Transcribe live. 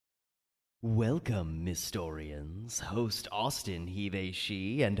Welcome, Mystorians. Host Austin, he, they,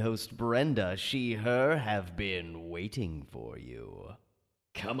 she, and host Brenda, she, her, have been waiting for you.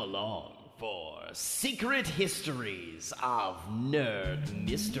 Come along for Secret Histories of Nerd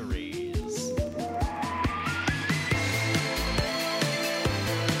Mysteries.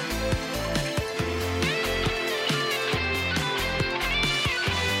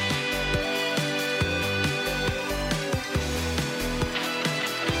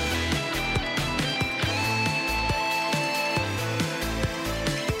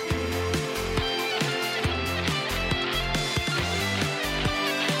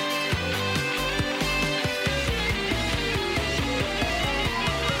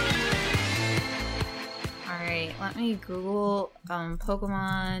 Let me Google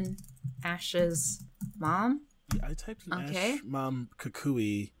Pokemon Ash's mom. Yeah, I typed in Ash mom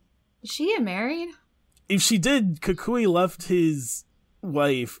Kukui. Is she get married? If she did, Kukui left his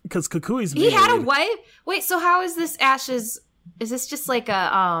wife because Kukui's married. He had a wife? Wait, so how is this Ash's? Is this just like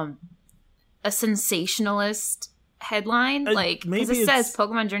a sensationalist headline? Like, because it says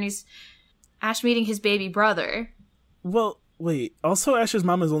Pokemon Journeys, Ash meeting his baby brother. Well, wait. Also, Ash's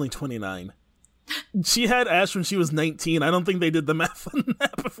mom is only 29. She had Ash when she was 19. I don't think they did the math on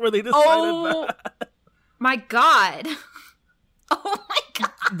that before they decided that. My God. Oh my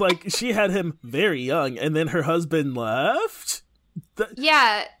God. Like, she had him very young, and then her husband left?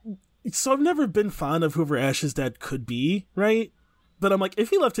 Yeah. So I've never been fond of whoever Ash's dad could be, right? But I'm like, if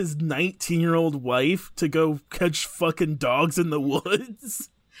he left his 19-year-old wife to go catch fucking dogs in the woods?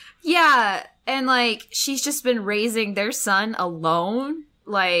 Yeah, and like, she's just been raising their son alone,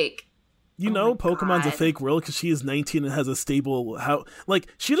 like... You know, Pokemon's a fake world because she is 19 and has a stable house. Like,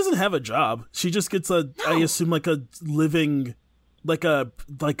 she doesn't have a job. She just gets I assume, like a living, like a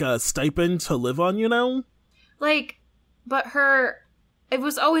stipend to live on. You know, like, but it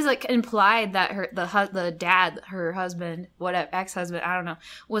was always like implied that the dad, her husband, whatever, ex-husband, I don't know,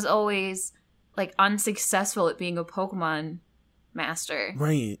 was always like unsuccessful at being a Pokemon master.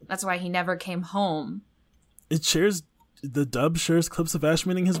 Right. That's why he never came home. The dub shares clips of Ash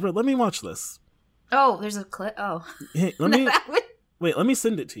meeting his brother. Let me watch this. Oh, there's a clip. Oh. Hey, let me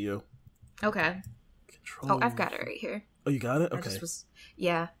send it to you. Okay. Control. Oh, I've got it right here. Oh, you got it? Okay.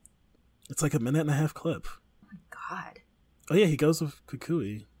 Yeah. It's like a 1.5-minute clip. Oh my God. Oh yeah, he goes with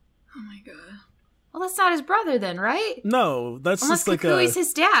Kukui. Oh my God. Well, that's not his brother then, right? No, that's unless just like Kukui's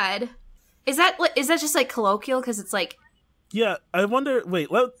his dad. Is that just like colloquial? Because it's like... Yeah, I wonder...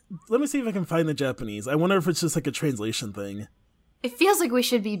 Wait, let me see if I can find the Japanese. I wonder if it's just like a translation thing. It feels like we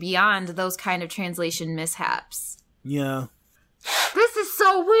should be beyond those kind of translation mishaps. Yeah. This is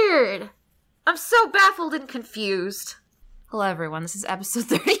so weird. I'm so baffled and confused. Hello, everyone. This is episode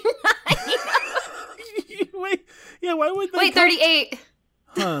 39. Wait, yeah, why would they... Wait, 38.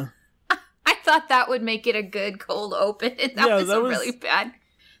 Huh. I thought that would make it a good cold open. That was really bad.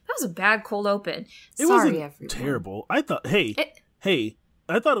 That was a bad cold open. It wasn't everyone. Terrible. I thought, I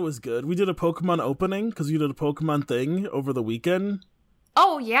thought it was good. We did a Pokemon opening because we did a Pokemon thing over the weekend.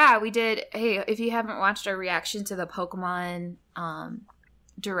 Oh, yeah, we did. Hey, if you haven't watched our reaction to the Pokemon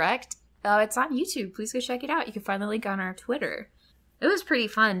Direct, it's on YouTube. Please go check it out. You can find the link on our Twitter. It was pretty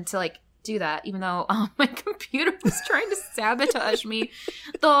fun to, like, do that, even though my computer was trying to sabotage me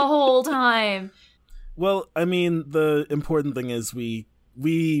the whole time. Well, I mean, the important thing is we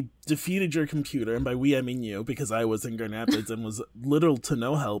defeated your computer, and by we I mean you, because I was in Grand Rapids and was little to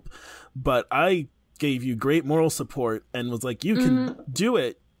no help, but I gave you great moral support and was like, you can do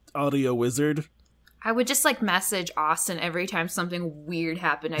it, audio wizard. I would just like message Austin every time something weird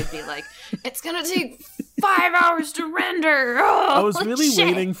happened. I'd be like, it's gonna take 5 hours to render. Oh, I was really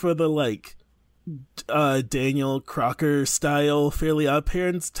waiting for the like Daniel Crocker style Fairly Odd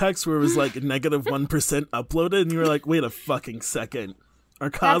Parents text where it was like -1% uploaded, and you were like, wait a fucking second. Are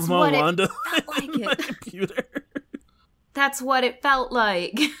Cosmo and Wanda in my computer? That's what it felt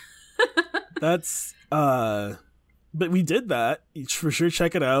like. But we did that. You for sure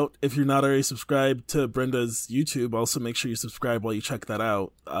check it out. If you're not already subscribed to Brenda's YouTube, also make sure you subscribe while you check that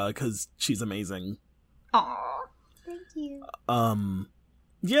out, because she's amazing. Aw, thank you.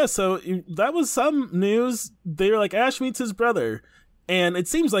 Yeah, so that was some news. They were like, Ash meets his brother. And it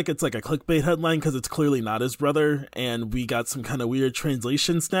seems like it's like a clickbait headline because it's clearly not his brother. And we got some kind of weird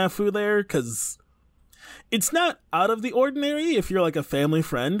translation snafu there because it's not out of the ordinary if you're like a family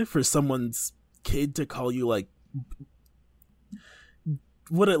friend for someone's kid to call you like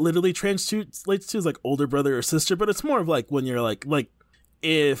what it literally translates to is like older brother or sister. But it's more of like when you're like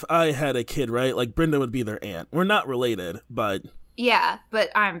if I had a kid, right? Like Brenda would be their aunt. We're not related, but... Yeah,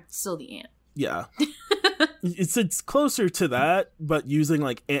 but I'm still the aunt. Yeah. It's closer to that, but using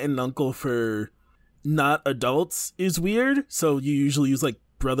like aunt and uncle for not adults is weird. So you usually use like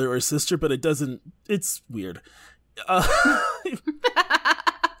brother or sister, but it doesn't. It's weird.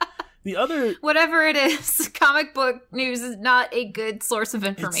 The other, whatever it is, comic book news is not a good source of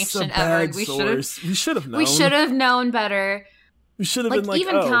information ever. We should have known. We should have known better. We should have been like,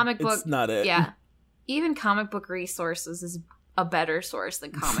 even comic book, it's not it. Yeah, even comic book resources is a better source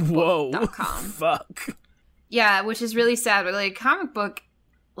than comicbook.com. Fuck. Yeah, which is really sad. But like comic book,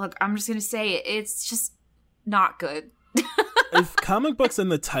 look, I'm just gonna say it, it's just not good. If comic book's in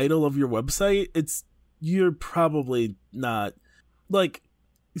the title of your website, you're probably not like.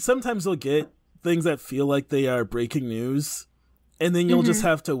 Sometimes you'll get things that feel like they are breaking news, and then you'll just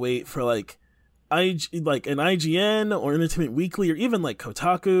have to wait for like an IGN or Entertainment Weekly or even like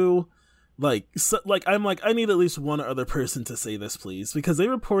Kotaku. I'm like, I need at least one other person to say this, please, because they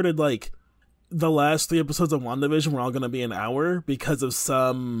reported like the last 3 episodes of WandaVision were all going to be an hour because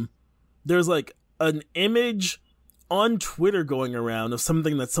of there's like an image on Twitter going around of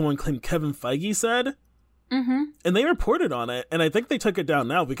something that someone claimed Kevin Feige said. And they reported on it, and I think they took it down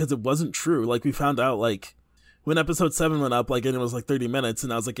now because it wasn't true. Like, we found out, like, when episode 7 went up, like, and it was, like, 30 minutes,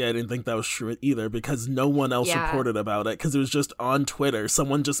 and I was like, yeah, I didn't think that was true either because no one else reported about it because it was just on Twitter.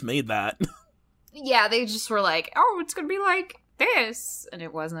 Someone just made that. Yeah, they just were like, oh, it's gonna be like this, and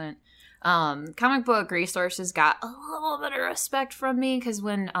it wasn't. Comic book resources got a little bit of respect from me because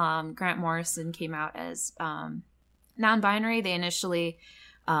when Grant Morrison came out as non-binary, they initially...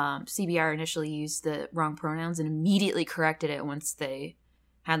 CBR initially used the wrong pronouns and immediately corrected it once they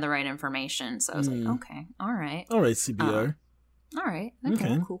had the right information. So I was like, okay, all right, CBR. All right,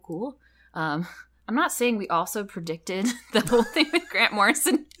 okay. Cool. I'm not saying we also predicted the whole thing with Grant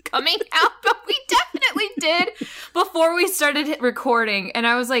Morrison coming out, but we definitely did before we started recording. And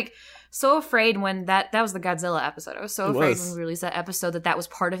I was like so afraid when that was the Godzilla episode. I was so afraid when we released that episode that was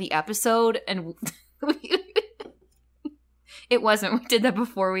part of the episode, and it wasn't. We did that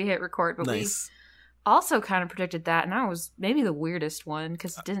before we hit record, but we also kind of predicted that, and I was maybe the weirdest one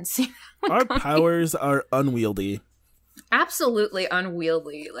because it didn't seem our powers are unwieldy. Absolutely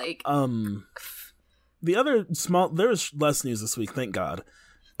unwieldy. Like, the other there's less news this week, thank God.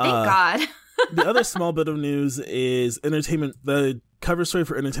 Thank God. The other small bit of news is the cover story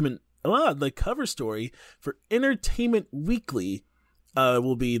for Entertainment Weekly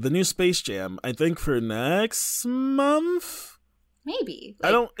will be the new Space Jam, I think, for next month. Maybe.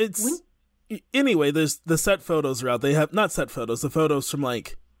 Anyway, there's the set photos are out. They have not set photos, the photos from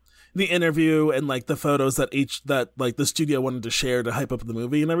like the interview and like the photos that the studio wanted to share to hype up the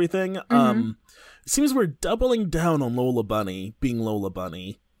movie and everything. It seems we're doubling down on Lola Bunny being Lola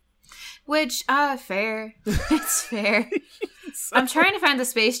Bunny. Which, fair. It's fair. I'm trying to find the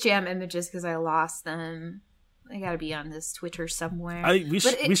Space Jam images because I lost them. They gotta be on this Twitter somewhere. We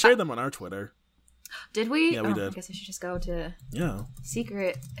shared them on our Twitter. Did we? Yeah, we did. I guess I should just go to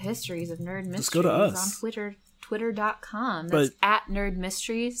Secret Histories of Nerd Mysteries. Just go to us. On Twitter, twitter.com. That's at Nerd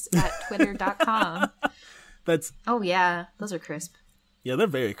Mysteries at twitter.com. That's... Oh, yeah. Those are crisp. Yeah, they're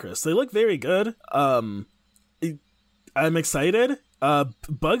very crisp. They look very good. I'm excited.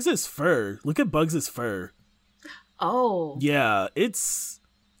 Bugs' fur. Look at Bugs' fur. Oh. Yeah, it's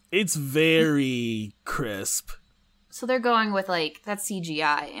very crisp. So they're going with, like, that's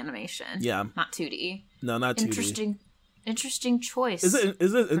CGI animation. Yeah. Not 2D. No, not 2D. Interesting choice. Is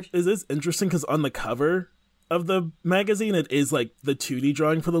this interesting? Because on the cover of the magazine, it is, like, the 2D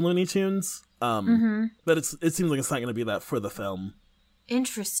drawing for the Looney Tunes. But it seems like it's not going to be that for the film.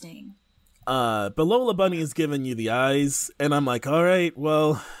 Interesting. But Lola Bunny is giving you the eyes, and I'm like, all right,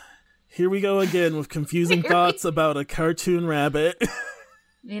 well, here we go again with confusing thoughts about a cartoon rabbit.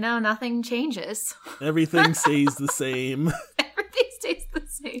 You know, nothing changes. Everything stays the same. Everything stays the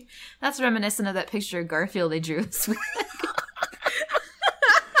same. That's reminiscent of that picture of Garfield they drew this week.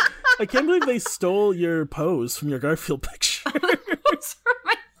 I can't believe they stole your pose from your Garfield picture.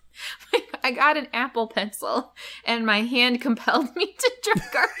 I got an Apple Pencil, and my hand compelled me to draw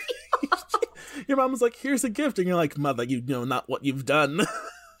Garfield. Your mom was like, here's a gift. And you're like, Mother, you know not what you've done.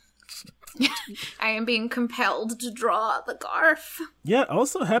 I am being compelled to draw the Garf. Yeah,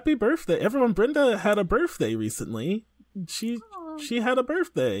 also happy birthday. Everyone, Brenda had a birthday recently. She had a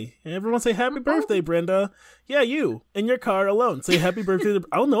birthday. Everyone say happy birthday, Brenda. Yeah, you, in your car alone. Say happy birthday.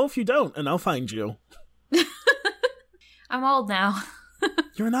 I'll know if you don't, and I'll find you. I'm old now.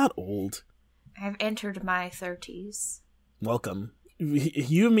 You're not old. I've entered my 30s. Welcome.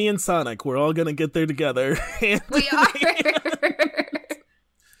 You, me, and Sonic, we're all going to get there together. We are.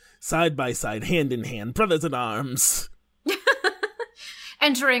 Side by side, hand in hand, brothers in arms.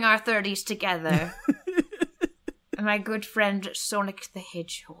 Entering our 30s together. my good friend Sonic the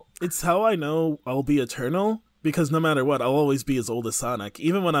Hedgehog. It's how I know I'll be eternal, because no matter what, I'll always be as old as Sonic.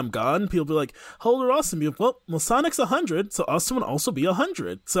 Even when I'm gone, people be like, how old are Austin? Be like, well, Sonic's 100, so Austin would also be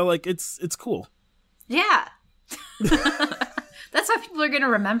 100. So, like, it's cool. Yeah. That's how people are going to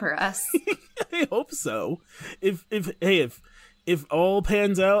remember us. I hope so. If all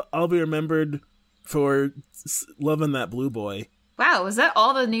pans out, I'll be remembered for loving that blue boy. Wow, was that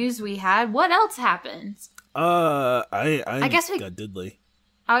all the news we had? What else happened? I guess we got diddly.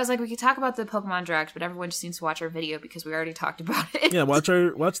 I was like, we could talk about the Pokemon Direct, but everyone just needs to watch our video because we already talked about it. Yeah, watch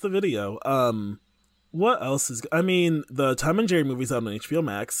the video. What else is? I mean, the Tom and Jerry movie's out on HBO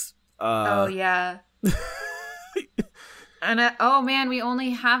Max. Oh yeah. And oh man, we only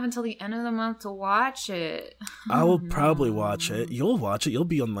have until the end of the month to watch it. I will probably watch it. You'll watch it. You'll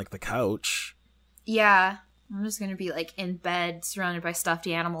be on like the couch. Yeah, I'm just gonna be like in bed, surrounded by stuffed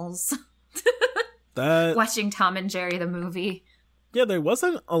animals, watching Tom and Jerry the movie. Yeah, there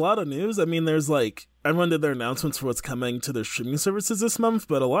wasn't a lot of news. I mean, there's like everyone did their announcements for what's coming to their streaming services this month,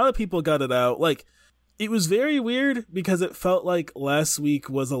 but a lot of people got it out. Like, it was very weird because it felt like last week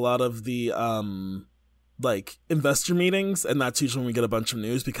was a lot of the like investor meetings, and that's usually when we get a bunch of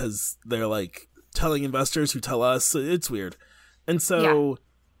news because they're like telling investors who tell us. So it's weird. And so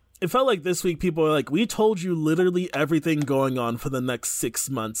it felt like this week people were like, we told you literally everything going on for the next 6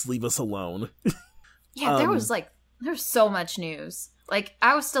 months, leave us alone. Yeah, there was so much news. Like,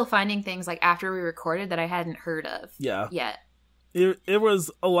 I was still finding things like after we recorded that I hadn't heard of yet. It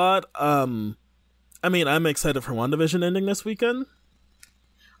was a lot. I mean, I'm excited for WandaVision ending this weekend.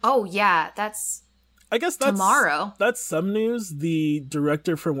 Oh yeah, I guess that's tomorrow. That's some news. The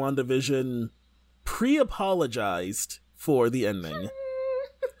director for WandaVision pre-apologized for the ending.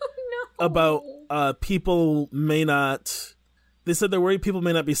 No. About people may not... They said they're worried people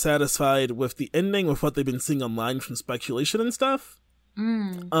may not be satisfied with the ending, with what they've been seeing online from speculation and stuff.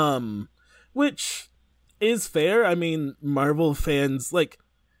 Which is fair. I mean, Marvel fans... Like,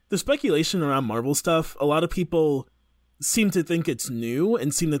 the speculation around Marvel stuff, a lot of people... seem to think it's new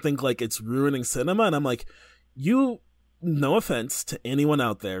and seem to think like it's ruining cinema, and I'm like, no offense to anyone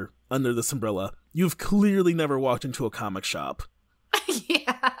out there under this umbrella, you've clearly never walked into a comic shop.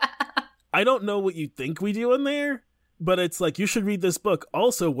 Yeah. I don't know what you think we do in there, but it's like, you should read this book.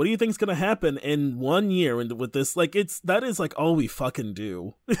 Also, what do you think's gonna happen in 1 year and with this? Like, that is like all we fucking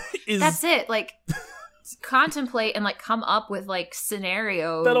do. That's it. Like, contemplate and like come up with like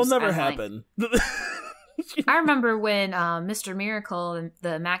scenarios that'll never happen. Like, I remember when Mr. Miracle and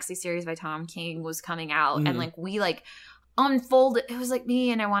the maxi series by Tom King was coming out, and like we like unfolded. It was like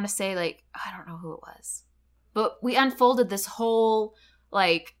me and I want to say like, I don't know who it was, but we unfolded this whole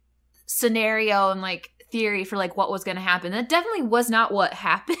like scenario and like theory for like what was going to happen. That definitely was not what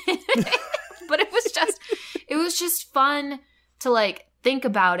happened, but it was just fun to like think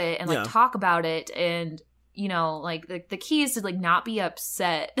about it and like talk about it. And you know, like the key is to like not be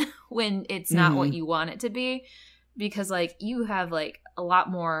upset when it's not what you want it to be, because like you have like a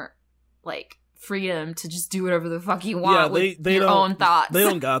lot more like freedom to just do whatever the fuck you want with your own thoughts. They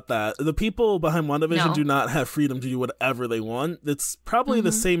don't got that. The people behind WandaVision do not have freedom to do whatever they want. It's probably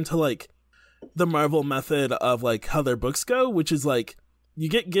the same to like the Marvel method of like how their books go, which is like you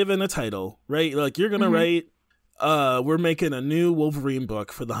get given a title, right? Like you're gonna write we're making a new Wolverine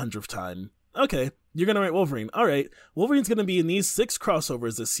book for the 100th time. Okay, you're going to write Wolverine. All right, Wolverine's going to be in these 6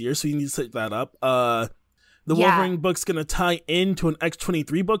 crossovers this year, so you need to set that up. The Wolverine book's going to tie into an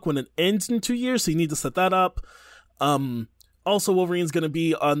X-23 book when it ends in 2 years, so you need to set that up. Also, Wolverine's going to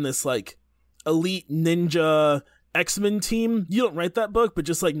be on this, like, elite ninja X-Men team. You don't write that book, but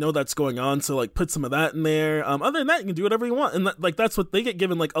just, like, know that's going on, so, like, put some of that in there. Other than that, you can do whatever you want, and, that's what they get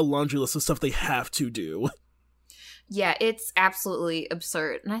given, like, a laundry list of stuff they have to do. Yeah, it's absolutely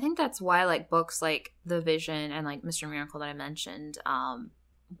absurd. And I think that's why like books like The Vision and like Mr. Miracle that I mentioned,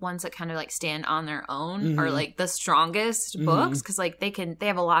 ones that kind of like stand on their own are like the strongest books, because like they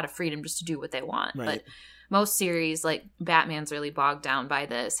have a lot of freedom just to do what they want. Right. But most series like Batman's really bogged down by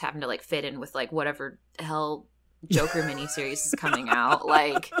this, having to like fit in with like whatever the hell Joker miniseries is coming out.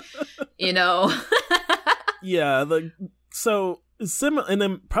 Like, you know. Yeah, like so similar, and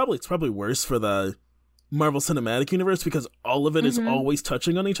then it's probably worse for the Marvel Cinematic Universe because all of it is always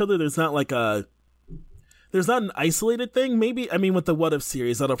touching on each other. There's not an isolated thing. Maybe, I mean, with the What If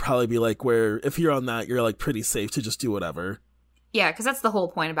series, that'll probably be like where if you're on that, you're like pretty safe to just do whatever. Yeah, because that's the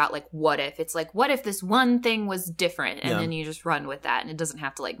whole point about like what if. It's like, what if this one thing was different, and then you just run with that, and it doesn't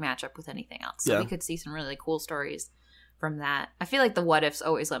have to like match up with anything else. So we could see some really cool stories from that. I feel like the what ifs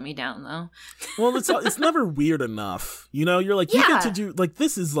always let me down though. Well, it's never weird enough. You know, you're like, you get to do like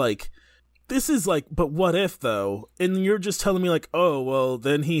this this is like, but what if though? And you're just telling me like, oh, well,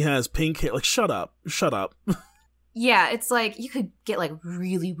 then he has pink hair. Like, shut up. Yeah, it's like you could get like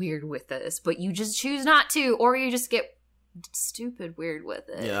really weird with this, but you just choose not to, or you just get stupid weird with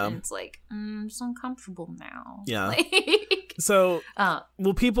it. Yeah. And it's like, it's uncomfortable now. Yeah. Like, so,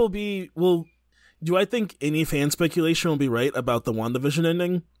 do I think any fan speculation will be right about the WandaVision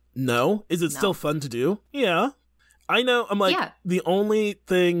ending? No. Is it still fun to do? Yeah. I know. I'm like, the only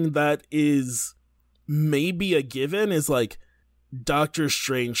thing that is maybe a given is like Doctor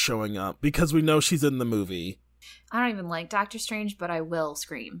Strange showing up because we know she's in the movie. I don't even like Doctor Strange, but I will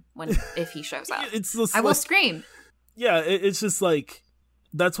scream if he shows up. I will scream. Yeah, it's just like,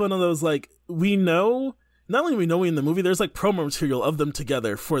 that's one of those, like, we know, not only we know in the movie, there's like promo material of them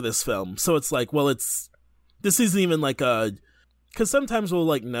together for this film. So it's like, well, this isn't even like because sometimes we'll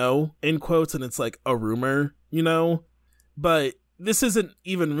like know, in quotes, and it's like a rumor, you know? But this isn't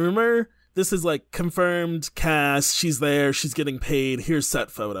even rumor. This is like confirmed cast. She's there. She's getting paid. Here's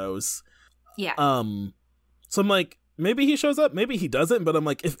set photos. Yeah. So I'm like, maybe he shows up, maybe he doesn't. But I'm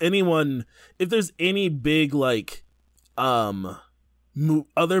like, if there's any big like,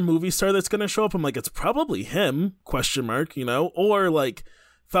 other movie star that's gonna show up, I'm like, it's probably him? ? You know, or like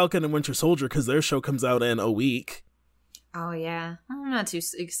Falcon and Winter Soldier because their show comes out in a week. Oh yeah, I'm not too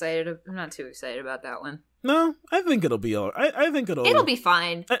excited about that one. No, I think it'll be all right. I think it'll be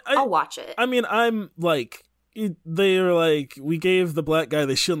fine. I'll watch it. I mean, I'm like, they were like, we gave the black guy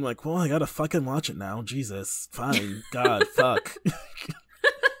the shield. I'm like, well, I gotta fucking watch it now. Jesus, fine. God, fuck.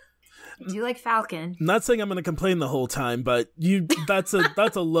 Do you like Falcon? I'm not saying I'm gonna complain the whole time, but that's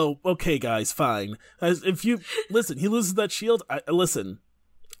a low. Okay, guys, fine. If you listen, he loses that shield.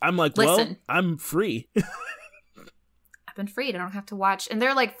 I'm like, well, I'm free. I've been freed. I don't have to watch. And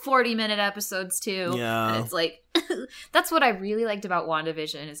they're like 40-minute episodes too. Yeah. And it's like, that's what I really liked about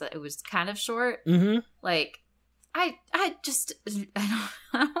WandaVision is that it was kind of short. Mm-hmm. Like, I don't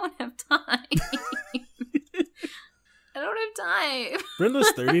have time. I don't have time.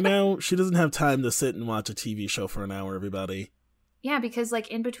 Brenda's 30 now. She doesn't have time to sit and watch a TV show for an hour, everybody. Yeah, because like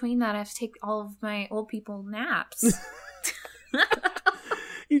in between that, I have to take all of my old people naps.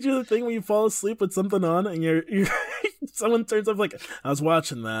 You do the thing where you fall asleep with something on and you're someone turns up like, I was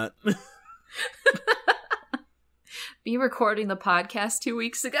watching that. Be recording the podcast 2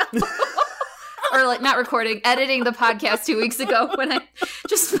 weeks ago. Or like not recording, editing the podcast 2 weeks ago when I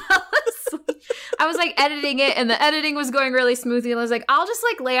just fell asleep. I was like editing it and the editing was going really smoothly and I was like, I'll just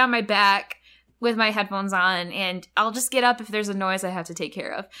like lay on my back with my headphones on and I'll just get up if there's a noise I have to take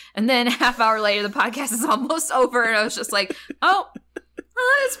care of. And then a half hour later, the podcast is almost over and I was just like, oh,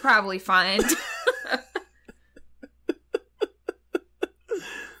 it's probably fine.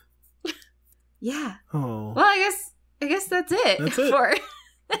 Yeah. Oh. Well, I guess that's it. That's it.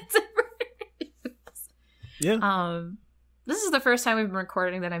 That's it for yeah. This is the first time we've been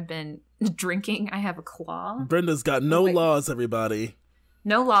recording that I've been drinking. I have a claw. Brenda's got no laws, everybody.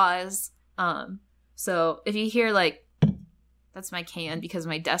 No laws. So if you hear like, that's my can because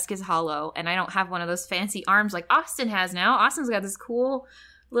my desk is hollow and I don't have one of those fancy arms like Austin has now. Austin's got this cool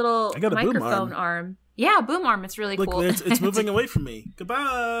little microphone arm. Yeah, boom arm. It's really cool. It's moving away from me.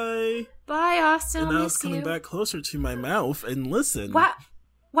 Goodbye. Bye, Austin. And now it's coming back closer to my mouth and listen.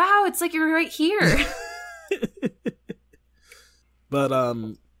 Wow, it's like you're right here.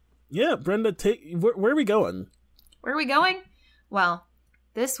 But yeah, Brenda, where are we going? Where are we going? Well,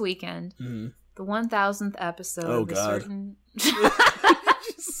 this weekend, the 1000th episode of the God. certain.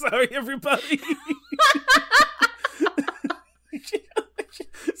 Sorry, everybody.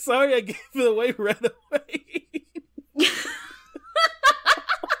 Sorry, I gave it away right away. You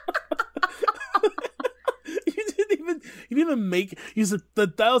didn't even make. You said the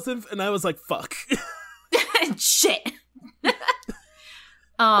 1000th, and I was like, "Fuck." Shit.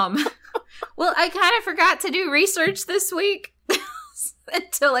 Well, I kind of forgot to do research this week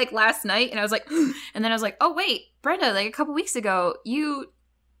until like last night, and I was like, and then I was like, oh wait, Brenda, like a couple weeks ago, you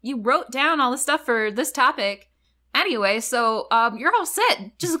wrote down all the stuff for this topic anyway, so you're all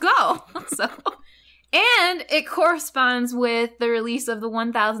set. Just go. So, and it corresponds with the release of the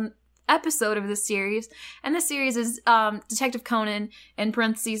 1000th episode of this series, and this series is Detective Conan in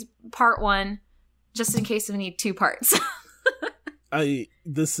parentheses part 1, just in case we need 2 parts. Hey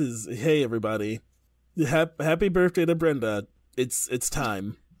everybody, happy birthday to Brenda. It's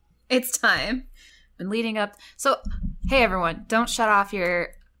time. It's time. Been leading up. So, hey everyone, don't shut off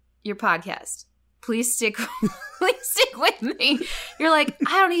your podcast. Please stick with me. You're like,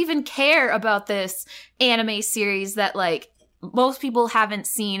 I don't even care about this anime series that like most people haven't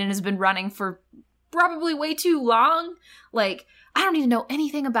seen and has been running for probably way too long. Like, I don't even know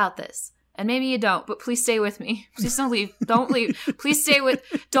anything about this. And maybe you don't, but please stay with me. Please don't leave. Don't leave. Please stay with...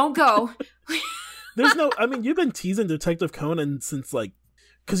 Don't go. There's no... I mean, you've been teasing Detective Conan since, like...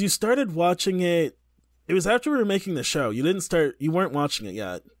 Because you started watching it... It was after we were making the show. You weren't watching it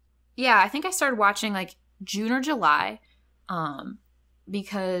yet. Yeah, I think I started watching, like, June or July.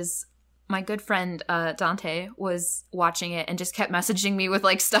 Because my good friend Dante was watching it and just kept messaging me with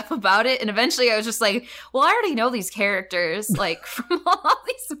like stuff about it, and eventually I was just like, well, I already know these characters like from all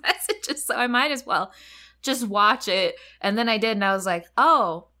these messages, so I might as well just watch it. And then I did, and I was like,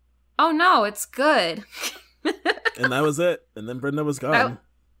 oh no, it's good. And that was it. And then Brenda was gone.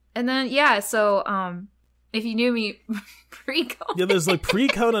 And then so if you knew me pre-Conan, yeah, there's like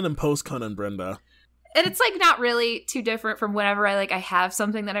pre-Conan and post-Conan Brenda. And it's, like, not really too different from whenever I have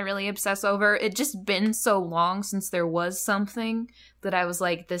something that I really obsess over. It just been so long since there was something that I was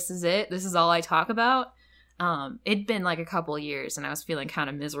like, this is it. This is all I talk about. It'd been, like, a couple of years, and I was feeling kind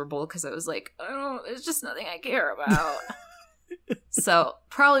of miserable because I was like, oh, there's just nothing I care about. So,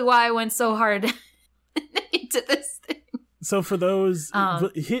 probably why I went so hard into this thing. So, for those,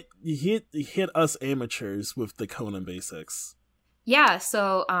 hit us amateurs with the Conan basics. Yeah,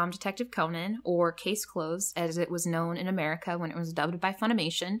 so Detective Conan, or Case Closed, as it was known in America when it was dubbed by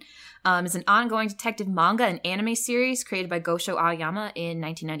Funimation, is an ongoing detective manga and anime series created by Gosho Aoyama in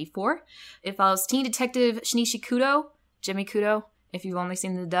 1994. It follows teen detective Shinichi Kudo, Jimmy Kudo, if you've only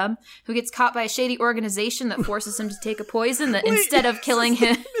seen the dub, who gets caught by a shady organization that forces him to take a poison that instead of killing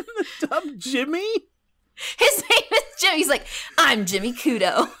him... In the dub, Jimmy? His name is Jimmy. He's like, I'm Jimmy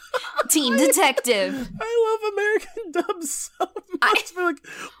Kudo, teen detective. I love American dubs so much. We're like,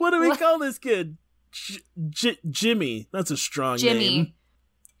 what do we call this kid? Jimmy. That's a strong name.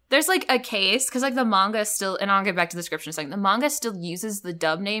 There's like a case, because like the manga still, and I'll get back to the description in a second, the manga still uses the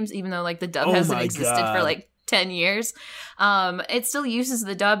dub names, even though like the dub hasn't existed for like 10 years. It still uses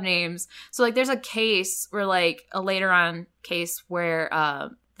the dub names. So like there's a case where like a later on case where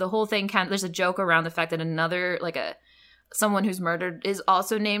the whole thing there's a joke around the fact that another, like someone who's murdered is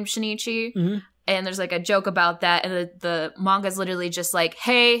also named Shinichi. Mm-hmm. And there's like a joke about that. And the manga's literally just like,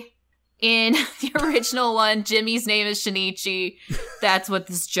 hey, in the original one, Jimmy's name is Shinichi. That's what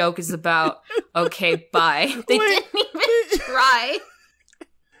this joke is about. Okay, bye. They didn't even try.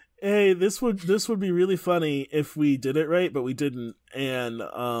 Hey, this would be really funny if we did it right, but we didn't. And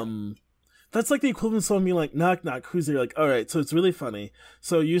that's like the equivalent of someone being like, knock, knock, who's there? Like, all right, so it's really funny.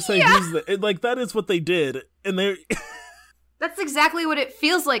 So you say, who's the... Like, that is what they did. And they're... That's exactly what it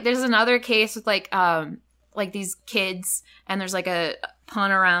feels like. There's another case with, like these kids, and there's, like, a pun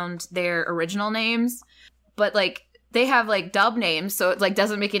around their original names. But, like, they have, like, dub names, so it, like,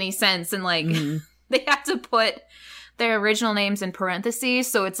 doesn't make any sense. And, like, they have to put their original names in parentheses,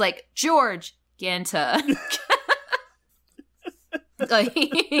 so it's, like, George Ganta.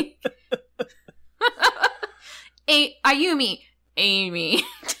 Like... Ayumi, Amy.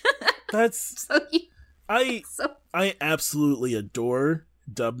 That's I absolutely adore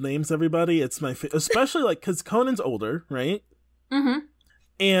dub names. Everybody, it's my especially like because Conan's older, right? Mm-hmm.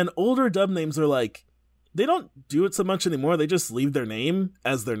 And older dub names are like they don't do it so much anymore. They just leave their name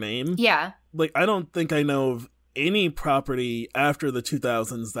as their name. Yeah. Like I don't think I know of any property after the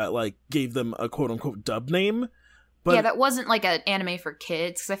 2000s that like gave them a quote unquote dub name. But yeah, that wasn't like an anime for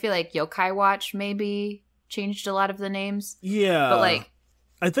kids, because I feel like Yokai Watch maybe changed a lot of the names. Yeah, but like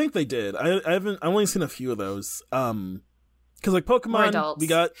I think they did. I've only seen a few of those. Because like Pokemon,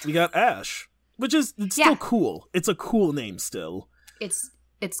 we got Ash, which is still cool. It's a cool name still. It's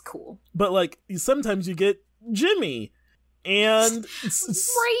cool. But like sometimes you get Jimmy and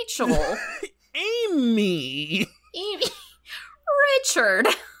Rachel, Amy, Richard.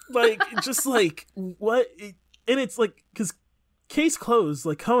 Like just like what. And it's like, because Case Closed,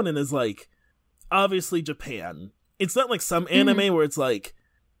 like Conan is like, obviously Japan. It's not like some anime where it's like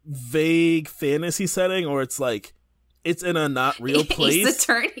vague fantasy setting, or it's like, it's in a not real place. Ace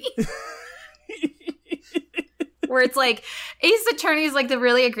Attorney. Where it's like, Ace Attorney is like the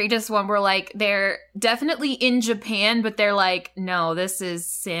really egregious one where like, they're definitely in Japan, but they're like, no, this is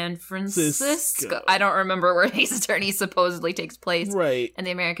San Francisco. I don't remember where Ace Attorney supposedly takes place in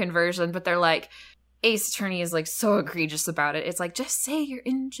the American version, but they're like, Ace Attorney is like so egregious about it. It's like, just say you're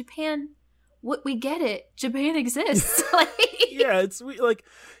in Japan. We get it. Japan exists. Like, yeah, it's like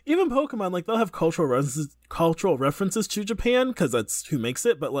even Pokemon, like they'll have cultural references to Japan because that's who makes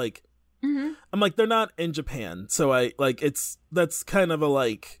it. But like, I'm like, they're not in Japan, so I like that's kind of a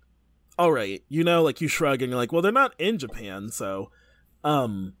like, all right, you know, like you shrug and you're like, well, they're not in Japan, so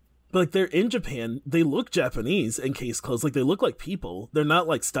but like they're in Japan. They look Japanese in Case Closed. Like they look like people. They're not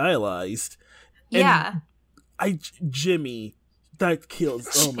like stylized. Yeah. Jimmy, That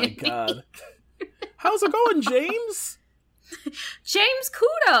kills. Oh my god. How's it going, James? James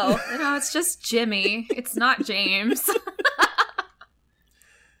Kudo. No, it's just Jimmy. It's not James.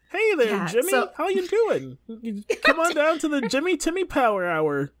 Hey there, Jimmy. How you doing? Come on down to the Jimmy Timmy Power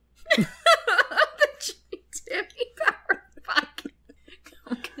Hour. The Jimmy Timmy Power. Fuck.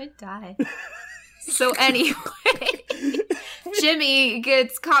 I'm gonna die. So anyway, Jimmy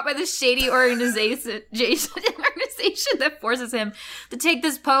gets caught by the shady organization that forces him to take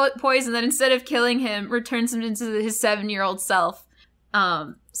this poison that, instead of killing him, returns him into his 7-year-old self.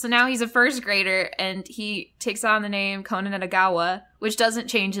 So now he's a first grader, and he takes on the name Conan Edogawa, which doesn't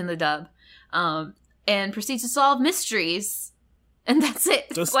change in the dub, and proceeds to solve mysteries. And that's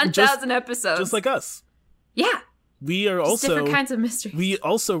it. 1,000 episodes. Just like us. Yeah. We are also different kinds of mysteries. We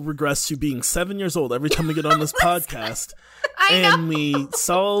also regress to being 7 years old every time we get on this podcast. And we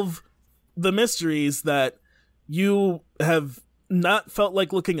solve the mysteries that you have not felt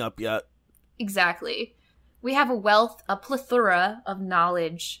like looking up yet. Exactly. We have a plethora of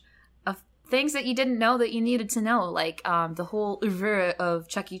knowledge of things that you didn't know that you needed to know, like the whole oeuvre of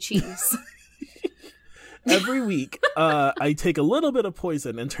Chuck E. Cheese. Every week, I take a little bit of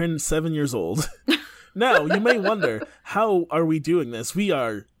poison and turn 7 years old. Now, you may wonder, how are we doing this? We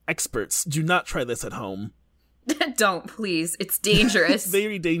are experts. Do not try this at home. Don't, please. It's dangerous.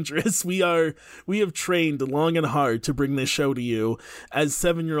 Very dangerous. We have trained long and hard to bring this show to you as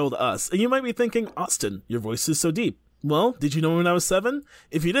 7-year-old us. And you might be thinking, Austin, your voice is so deep. Well, did you know when I was 7?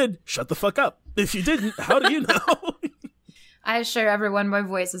 If you did, shut the fuck up. If you didn't, how do you know? I assure everyone my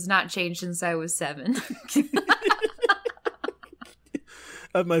voice has not changed since I was 7.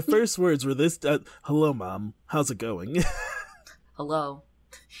 My first words were this, hello, Mom. How's it going? Hello.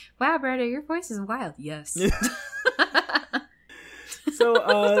 Wow, Brenda, your voice is wild. Yes.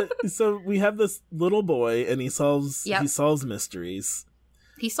 So we have this little boy, and he solves mysteries.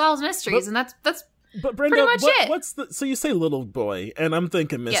 He solves mysteries, and that's but Brenda, pretty much it. What's the? So you say little boy, and I'm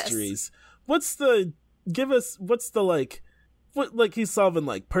thinking mysteries. Yes. What's the what he's solving,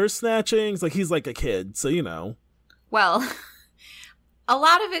 like purse snatchings? Like he's like a kid, so you know. Well, a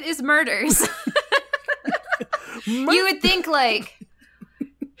lot of it is murders. You would think, like,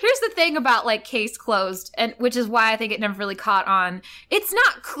 here's the thing about, like, Case Closed, and which is why I think it never really caught on. It's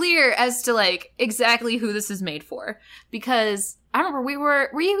not clear as to, like, exactly who this is made for. Because, I remember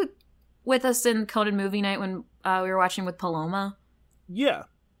were you with us in Conan movie night when we were watching with Paloma? Yeah.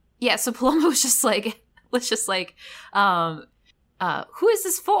 Yeah, so Paloma was just like, who is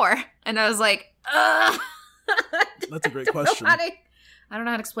this for? And I was like, That's a great question. I don't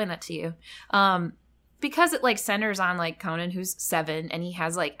know how to explain that to you. Because it, like, centers on, like, Conan, who's 7, and he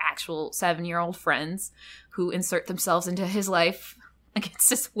has, like, actual 7-year-old friends who insert themselves into his life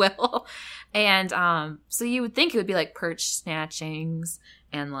against his will. And so you would think it would be, like, purse snatchings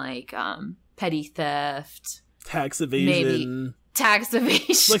and, like, petty theft. Tax evasion. Maybe tax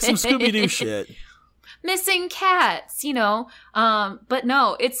evasion. Like some Scooby-Doo shit. Missing cats, you know. But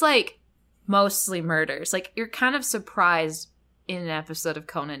no, it's, like, mostly murders. Like, you're kind of surprised in an episode of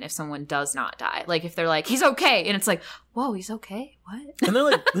Conan if someone does not die. Like, if they're like, he's okay, and it's like, whoa, he's okay? What? And they're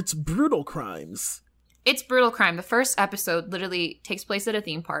like, it's brutal crimes. It's brutal crime. The first episode literally takes place at a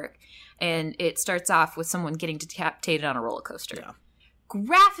theme park, and it starts off with someone getting decapitated on a roller coaster. Yeah.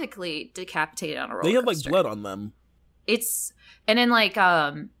 Graphically decapitated on a roller coaster. They have, like, blood on them. And then, like,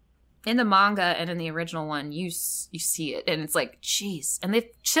 in the manga and in the original one, you see it, and it's like, jeez. And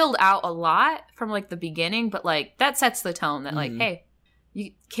they've chilled out a lot from, like, the beginning, but, like, that sets the tone that, like, hey,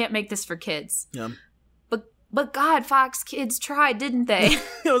 you can't make this for kids. Yeah. But God, Fox Kids tried, didn't they?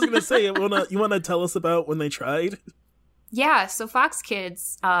 I was gonna say, you wanna tell us about when they tried? Yeah, so Fox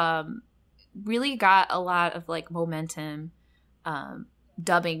Kids really got a lot of, like, momentum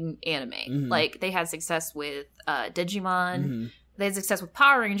dubbing anime. Mm-hmm. Like, they had success with Digimon. Mm-hmm. They had success with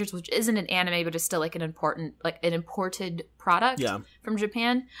Power Rangers, which isn't an anime, but is still, like, an imported product from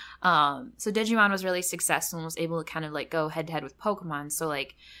Japan. So Digimon was really successful and was able to kind of, like, go head to head with Pokemon. So,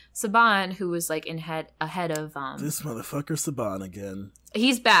 like, Saban, who was, like, ahead of this motherfucker Saban again.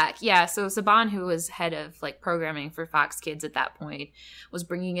 He's back, yeah. So Saban, who was head of, like, programming for Fox Kids at that point, was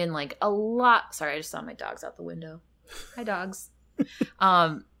bringing in, like, a lot. Sorry, I just saw my dogs out the window. Hi, dogs.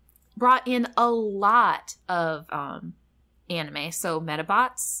 Brought in a lot of anime. So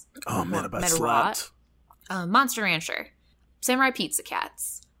Metabots. Oh, Metabots slapped. Monster Rancher. Samurai Pizza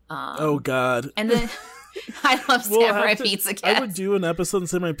Cats. Oh, God. And then I love Samurai Pizza Cats. I would do an episode on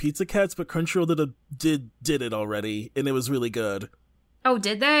Samurai Pizza Cats, but Crunchyroll did it already, and it was really good. Oh,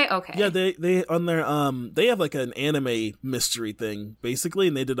 did they? Okay. Yeah, they on their they have, like, an anime mystery thing basically,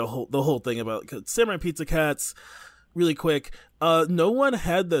 and they did the whole thing about Samurai Pizza Cats really quick, no one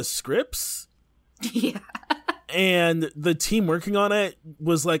had the scripts. Yeah. And the team working on it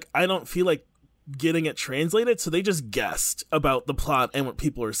was like, I don't feel like getting it translated, so they just guessed about the plot and what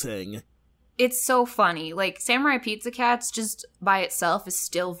people are saying. It's so funny. Like, Samurai Pizza Cats just by itself is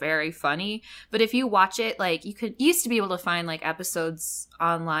still very funny. But if you watch it, like, you used to be able to find, like, episodes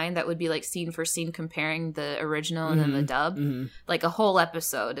online that would be, like, scene for scene comparing the original and then the dub. Mm-hmm. Like, a whole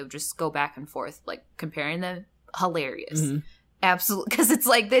episode. It would just go back and forth, like, comparing them. Hilarious. Mm-hmm. Absolutely. Because it's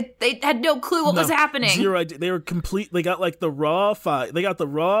like they had no clue what was happening. Zero idea. They were complete. They got, like, the raw They got the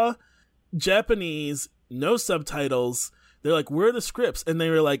raw Japanese, no subtitles. They're like, where are the scripts? And they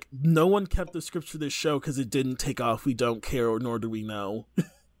were like, no one kept the scripts for this show because it didn't take off. We don't care, or nor do we know.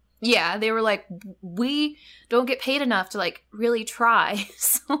 Yeah, they were like, we don't get paid enough to, like, really try.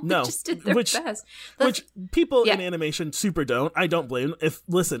 So they just did their best. Which people in animation super don't. I don't blame them.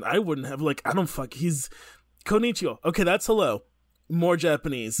 Listen, I wouldn't have, like, he's konnichiwa. Okay, that's hello. More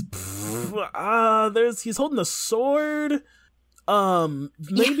Japanese. He's holding a sword.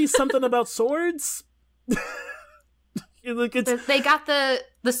 Maybe something about swords? Like they got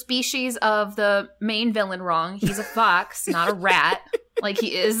the species of the main villain wrong. He's a fox, not a rat, like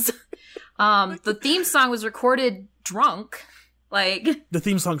he is. The theme song was recorded drunk. Like, the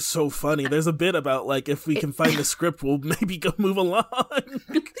theme song's so funny. There's a bit about, like, if we can find the script, we'll maybe go move along.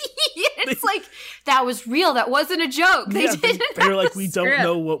 It's like, that was real. That wasn't a joke. They were like, we don't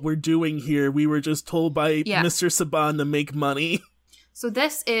know what we're doing here. We were just told by Mr. Saban to make money. So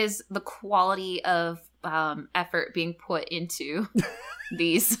this is the quality of effort being put into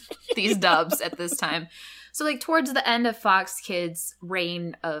these dubs at this time. So, like, towards the end of Fox Kids'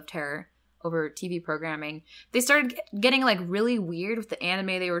 reign of terror over TV programming, they started getting, like, really weird with the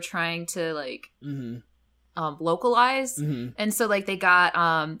anime they were trying to, like, localize. Mm-hmm. And so, like, they got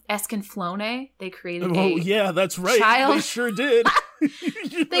Escanflone. They created that's right. They sure did.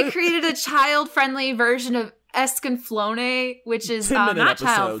 They created a child-friendly version of Escanflone, which is not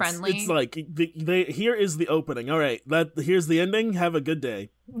child friendly. It's like here is the opening. All right, here's the ending. Have a good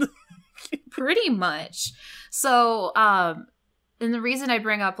day. Pretty much. So, and the reason I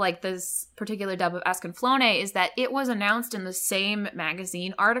bring up, like, this particular dub of Escanflone is that it was announced in the same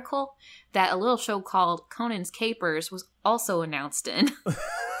magazine article that a little show called Conan's Capers was also announced in,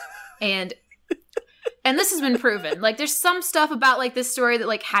 and this has been proven. Like, there's some stuff about, like, this story that,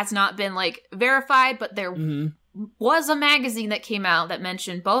 like, has not been, like, verified, but there was a magazine that came out that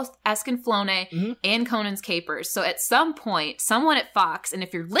mentioned both Escanflone and Conan's Capers. So at some point, someone at Fox, and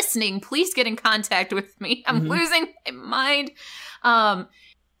if you're listening, please get in contact with me. I'm losing my mind.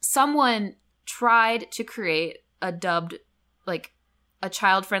 Someone tried to create a dubbed, like, a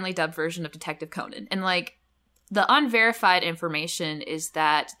child-friendly dubbed version of Detective Conan. And, like, the unverified information is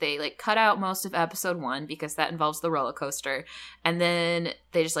that they, like, cut out most of episode 1 because that involves the roller coaster. And then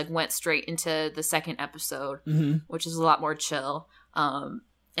they just, like, went straight into the second episode, which is a lot more chill. And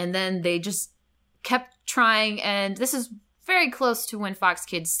then they just kept trying. And this is very close to when Fox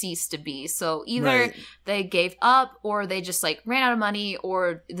Kids ceased to be. So either they gave up, or they just, like, ran out of money,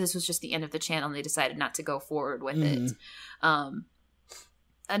 or this was just the end of the channel and they decided not to go forward with it.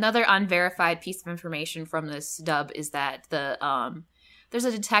 Another unverified piece of information from this dub is that there's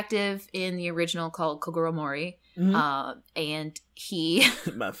a detective in the original called Kogoro Mori, and he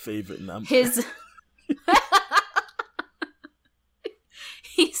my favorite number.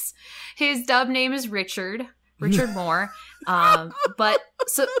 His dub name is Richard Moore, but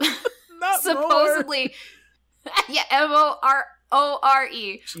supposedly,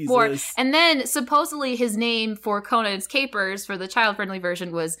 More. And then supposedly his name for Conan's Capers for the child-friendly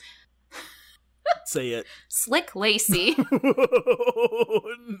version was say it. Slick Lacey. Oh,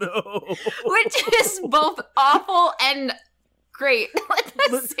 no. Which is both awful and great.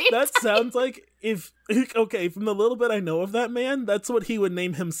 That sounds like from the little bit I know of that man, that's what he would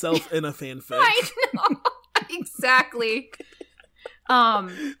name himself in a fanfic. I know. Exactly.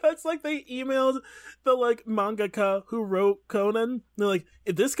 That's like they emailed the, like, mangaka who wrote Conan. They're like,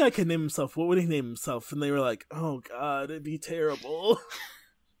 if this guy could name himself, what would he name himself? And they were like, oh god, it'd be terrible.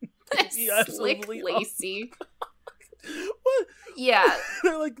 It'd be Slick Lacey. What? Yeah.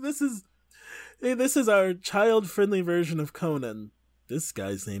 They're like, this is our child-friendly version of Conan. This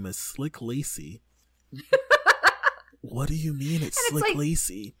guy's name is Slick Lacey. What do you mean it's Slick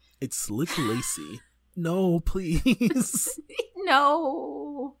Lacey? It's Slick Lacey. No, please.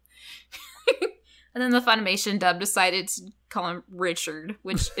 No. And then the Funimation dub decided to call him Richard,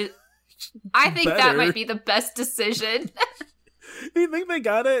 which I think that might be the best decision. You think they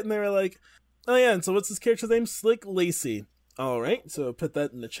got it? And they were like, oh yeah, and so what's his character's name? Slick Lacey. All right, so put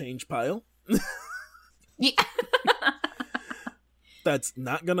that in the change pile. Yeah. That's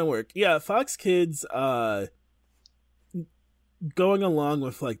not gonna work. Yeah, Fox Kids, going along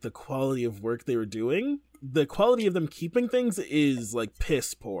with like the quality of work they were doing, the quality of them keeping things is like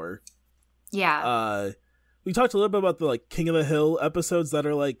piss poor. Yeah. We talked a little bit about the like King of the Hill episodes that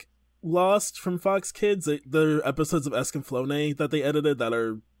are like lost from Fox Kids. They're episodes of Escaflowne that they edited that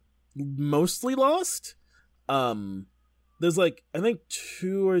are mostly lost. There's like I think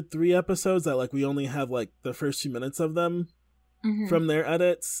 2 or 3 episodes that like we only have like the first few minutes of them from their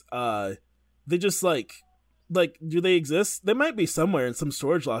edits. They just like do they exist? They might be somewhere in some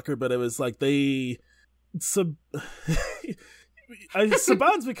storage locker, but it was like Saban's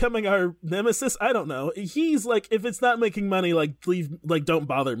becoming our nemesis. I don't know. He's like, if it's not making money, like leave, like don't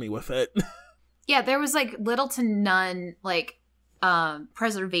bother me with it. Yeah, there was like little to none like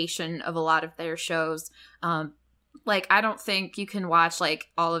preservation of a lot of their shows. Like I don't think you can watch like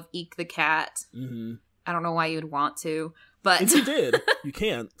all of Eek the Cat. I don't know why you'd want to, but if you did, you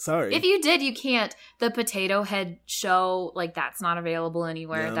can't. Sorry. If you did, you can't. The Potato Head show, like that's not available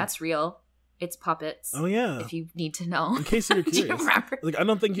anywhere. Yeah. That's real. It's puppets. Oh yeah. If you need to know. In case you're curious. Do you remember? Like I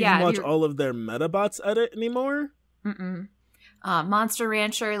don't think you can watch all of their Metabots edit anymore. Monster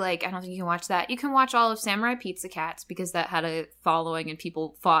Rancher, like I don't think you can watch that. You can watch all of Samurai Pizza Cats because that had a following and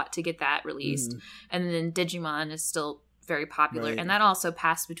people fought to get that released. And then Digimon is still very popular, and that also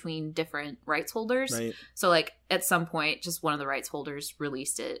passed between different rights holders. So like at some point just one of the rights holders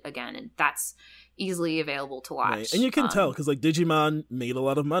released it again, and that's easily available to watch. And you can tell because like Digimon made a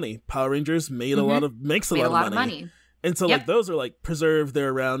lot of money, Power Rangers makes a lot of money. And so like those are like preserved,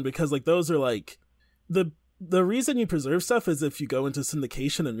 they're around because like those are like the reason you preserve stuff is if you go into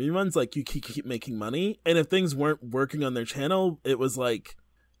syndication and reruns, like you keep making money. And if things weren't working on their channel, it was like,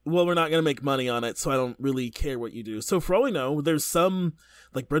 well, we're not going to make money on it, so I don't really care what you do. So for all we know, there's some,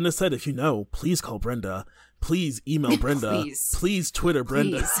 like Brenda said, if you know, please call Brenda. Please email Brenda. Please Twitter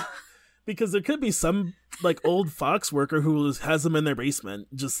Brenda. Because there could be some like old Fox worker who has them in their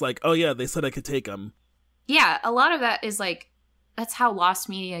basement. Just like, oh yeah, they said I could take them. Yeah, a lot of that is like, that's how lost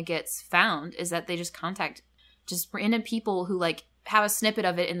media gets found, is that they just contact just random people who like have a snippet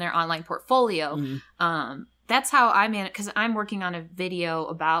of it in their online portfolio. That's how I manage, because I'm working on a video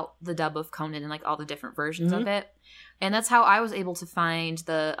about the dub of Conan and like all the different versions of it. And that's how I was able to find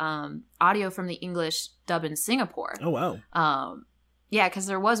the audio from the English dub in Singapore. Oh, wow. Yeah, because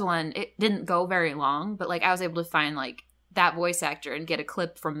there was one. It didn't go very long, but like I was able to find like that voice actor and get a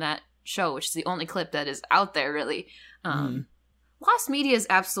clip from that show, which is the only clip that is out there, really. Lost media is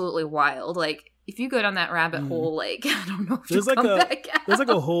absolutely wild. Like, if you go down that rabbit hole, like, I don't know if there's you'll like come back out. There's like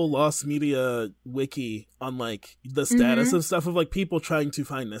a whole lost media wiki on like the status of stuff of like people trying to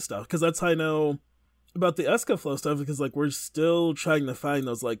find this stuff. Because that's how I know about the Escaflow stuff, because like we're still trying to find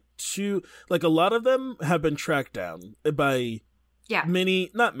those like a lot of them have been tracked down by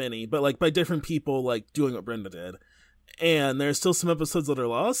not many, but like by different people like doing what Brenda did. And there's still some episodes that are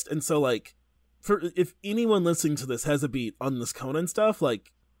lost. And so like if anyone listening to this has a beat on this Conan stuff,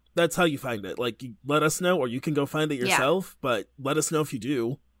 like that's how you find it. Like, you let us know, or you can go find it yourself, but let us know if you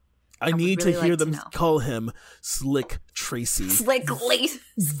do. I need to hear them call him Slick Tracy. Slick Lacey.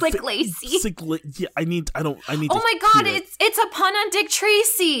 Yeah, I need Oh to my god, hear it's a pun on Dick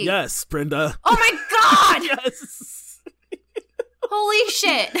Tracy. Yes, Brenda. Oh my god. Yes. Holy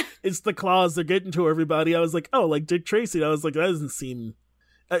shit. It's the claws they're getting to everybody. I was like, oh, like Dick Tracy. I was like, that doesn't seem...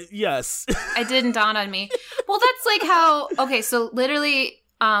 yes. It didn't dawn on me. Well, that's like how... Okay, so literally...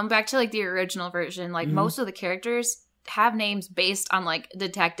 back to like the original version, like most of the characters have names based on like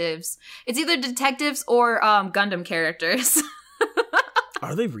detectives. It's either detectives or Gundam characters.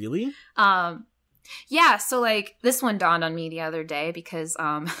 Are they really? Yeah, so like this one dawned on me the other day because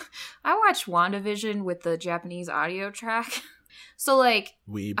I watched WandaVision with the Japanese audio track. So like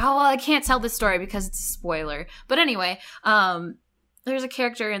Weeb. Oh, well, I can't tell this story because it's a spoiler. But anyway, there's a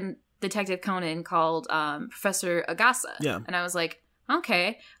character in Detective Conan called Professor Agasa. Yeah. And I was like,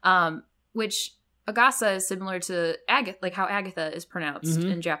 okay, which Agasa is similar to Agatha, like how Agatha is pronounced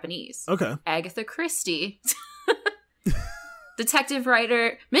in Japanese. Okay. Agatha Christie. Detective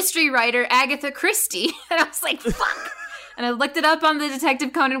writer, mystery writer, Agatha Christie. And I was like, fuck. And I looked it up on the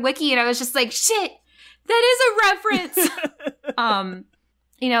Detective Conan wiki and I was just like, shit, that is a reference.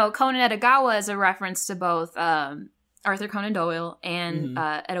 You know, Conan Edogawa is a reference to both Arthur Conan Doyle and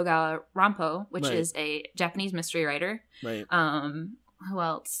Edogawa Rampo, which is a Japanese mystery writer. Right. Who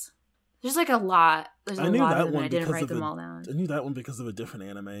else? There's like a lot. There's a lot of them, and I didn't write them all down. I knew that one because of a different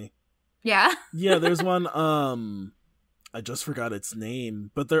anime. Yeah? Yeah, there's one, I just forgot its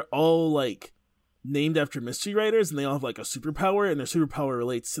name, but they're all like named after mystery writers, and they all have like a superpower, and their superpower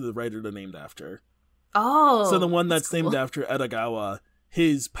relates to the writer they're named after. Oh. So the one that's cool. named after Edagawa,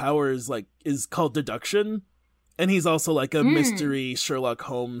 his power is called deduction. And he's also like a mystery Sherlock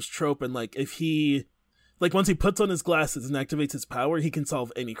Holmes trope. And like if he, like once he puts on his glasses and activates his power, he can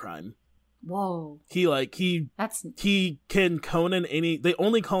solve any crime. Whoa. He can Conan any, they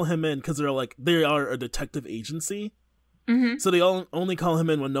only call him in because they are a detective agency. Mm-hmm. So they only call him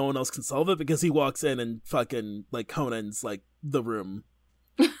in when no one else can solve it because he walks in and fucking like Conan's like the room.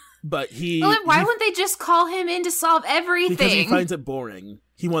 But why wouldn't they just call him in to solve everything? Because he finds it boring.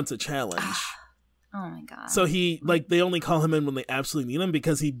 He wants a challenge. Oh my god. So they only call him in when they absolutely need him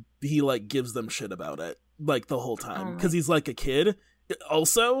because he like gives them shit about it like the whole time because he's like a kid.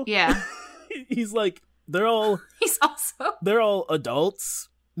 Also, yeah, he's like they're all adults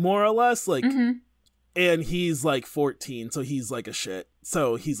more or less like. Mm-hmm. And he's like 14, so he's like a shit.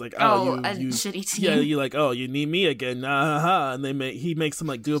 So he's like, you shitty team. Yeah, you like, you need me again, and he makes him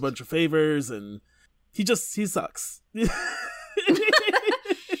like do a bunch of favors, and he sucks. He's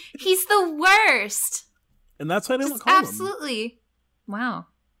the worst. And that's why I didn't call him. Absolutely. Wow,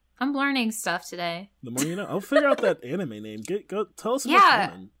 I'm learning stuff today. The more you know. I'll figure out that anime name. Go tell us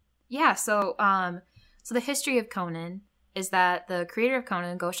about Conan. Yeah. So the history of Conan is that the creator of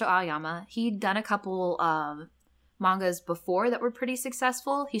Conan, Gosho Aoyama, he'd done a couple mangas before that were pretty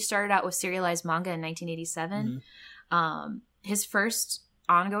successful. He started out with serialized manga in 1987. Mm-hmm. His first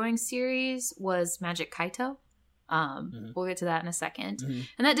ongoing series was Magic Kaito. We'll get to that in a second. Mm-hmm.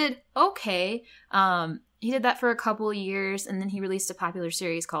 And that did okay. He did that for a couple years, and then he released a popular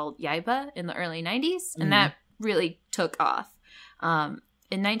series called Yaiba in the early 90s, and that really took off.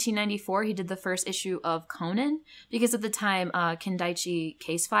 In 1994, he did the first issue of Conan because at the time, Kendaichi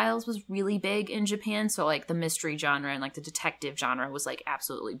Case Files was really big in Japan. So like the mystery genre and like the detective genre was like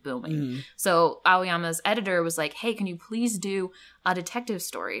absolutely booming. Mm-hmm. So Aoyama's editor was like, hey, can you please do a detective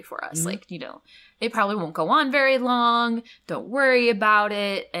story for us? Mm-hmm. Like, it probably won't go on very long. Don't worry about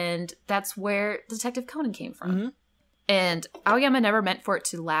it. And that's where Detective Conan came from. Mm-hmm. And Aoyama never meant for it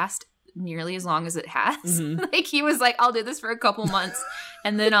to last nearly as long as it has. Mm-hmm. Like he was like, I'll do this for a couple months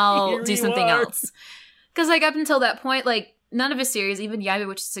and then I'll do something else. Because like up until that point, like none of his series, even Yaiba,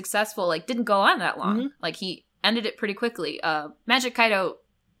 which is successful, like didn't go on that long. Mm-hmm. Like he ended it pretty quickly. Magic Kaito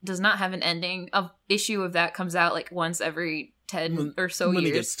does not have an ending. An issue of that comes out like once every 10 or so years. When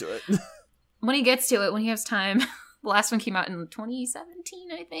he gets to it. When he gets to it, when he has time. The last one came out in 2017,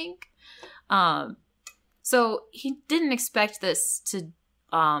 I think. So he didn't expect this to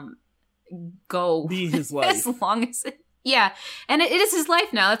go be his life as long as it, and it is his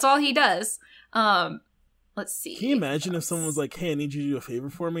life now. That's all he does. Let's see. Can you imagine if someone was like, hey, I need you to do a favor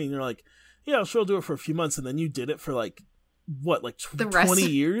for me, and you're like, yeah, sure, I'll do it for a few months, and then you did it for like what, like 20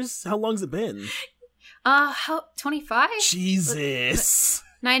 years? How long's it been? 25? Jesus.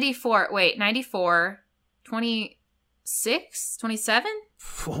 94, 26, 27?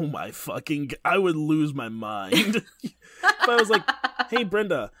 Oh my fucking, I would lose my mind. If I was like, hey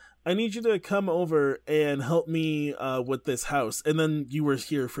Brenda, I need you to come over and help me with this house. And then you were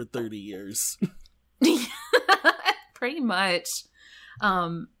here for 30 years. Pretty much.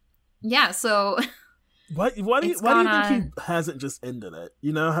 Yeah, so... Why do you think he hasn't just ended it?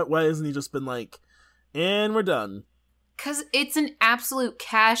 Why hasn't he just been like, and we're done? Because it's an absolute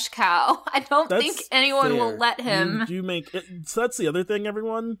cash cow. I don't think anyone will let him. You make it, so that's the other thing,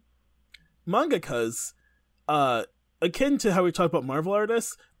 everyone. Mangakas, akin to how we talk about Marvel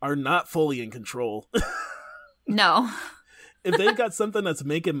artists, are not fully in control. No. If they've got something that's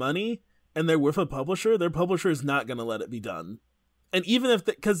making money and they're with a publisher, their publisher is not going to let it be done. And even if,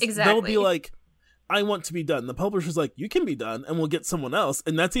 because they'll be like, I want to be done. The publisher's like, you can be done, and we'll get someone else.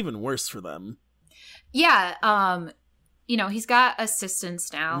 And that's even worse for them. Yeah. He's got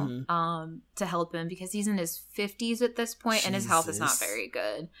assistants now to help him because he's in his 50s at this point, and his health is not very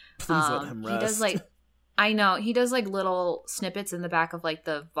good. Please let him rest. He does he does like little snippets in the back of like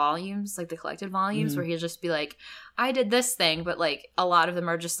the volumes, like the collected volumes, where he'll just be like, I did this thing, but like a lot of them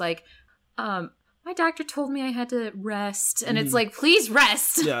are just like, my doctor told me I had to rest, and it's like, please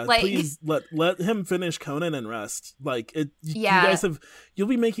rest. Yeah, like, please let him finish Conan and rest. Like it. Yeah. You'll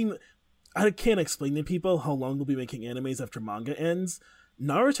be making. I can't explain to people how long we'll be making animes after manga ends.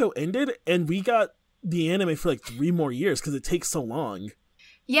 Naruto ended, and we got the anime for like 3 more years because it takes so long.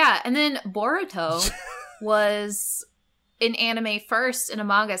 Yeah, and then Boruto was an anime first and a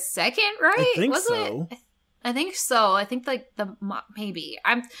manga second, right? I think so. I think so. I think like maybe.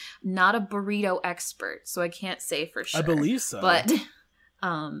 I'm not a burrito expert, so I can't say for sure. I believe so. But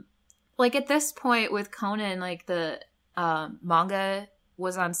like at this point with Conan, like the manga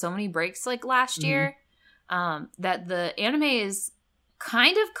was on so many breaks like last year that the anime is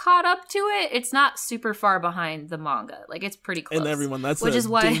kind of caught up to it. It's not super far behind the manga. Like, it's pretty close. And everyone, that's which a is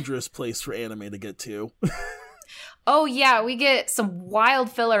why... dangerous place for anime to get to. Oh, yeah, we get some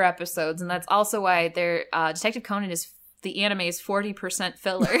wild filler episodes, and that's also why their Detective Conan is... The anime is 40%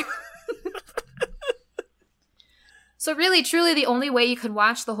 filler. So really, truly, the only way you could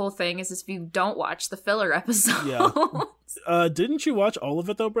watch the whole thing is if you don't watch the filler episode. Yeah. Didn't you watch all of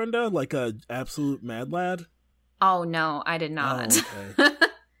it, though, Brenda? Like a absolute mad lad? Oh, no, I did not. Oh, okay.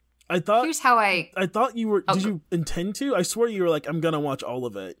 I thought... Here's how I thought you were... Oh, did you intend to? I swear you were like, I'm gonna watch all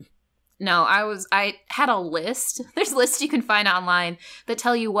of it. No, I had a list. There's lists you can find online that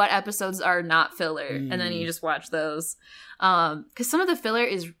tell you what episodes are not filler, and then you just watch those. Because some of the filler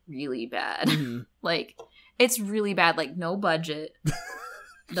is really bad. Like, it's really bad. Like, no budget.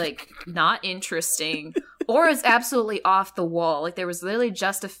 Like, not interesting. Or it's absolutely off the wall. Like, there was literally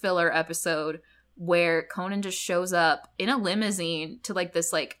just a filler episode where Conan just shows up in a limousine to, like,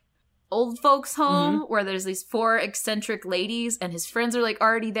 this, like, old folks home where there's these 4 eccentric ladies and his friends are like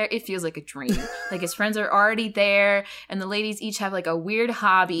already there. It feels like a dream. Like, his friends are already there and the ladies each have like a weird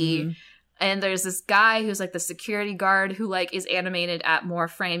hobby. And there's this guy who's like the security guard who like is animated at more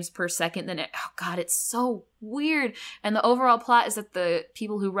frames per second than it. Oh God, it's so weird. And the overall plot is that the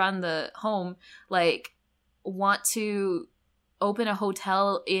people who run the home like want to open a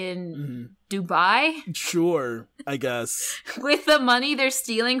hotel in Dubai. Sure, I guess. With the money they're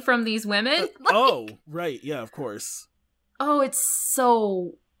stealing from these women. Like, oh, right. Yeah, of course. Oh, it's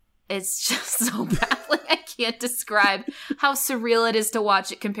just so baffling. I can't describe how surreal it is to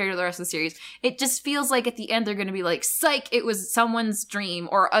watch it compared to the rest of the series. It just feels like at the end they're going to be like, psych, it was someone's dream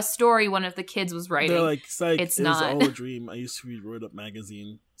or a story one of the kids was writing. They're like, psych, it's it not. was all a dream. I used to read Roid Up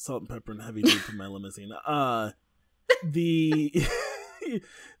magazine, Salt and Pepper and Heavy Dude in my limousine. The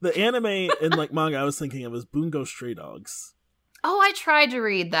anime and like manga I was thinking of was Bungo Stray Dogs. Oh, I tried to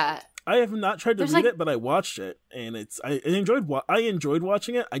read that. I have not tried to read it, but I watched it, and I enjoyed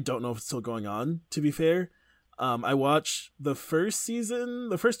watching it. I don't know if it's still going on, to be fair. I watched the first 2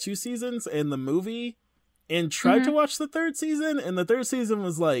 seasons, and the movie, and tried to watch the 3rd season, and the 3rd season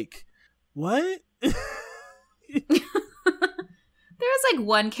was like, what? There was like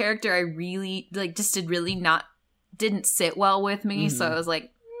one character I really like just didn't sit well with me, so I was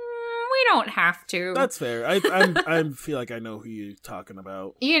like, we don't have to. That's fair. I feel like I know who you're talking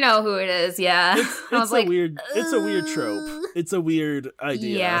about. You know who it is, yeah. It's a weird trope. It's a weird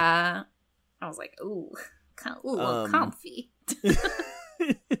idea. Yeah. I was like, ooh, comfy.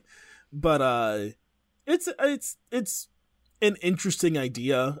 But it's an interesting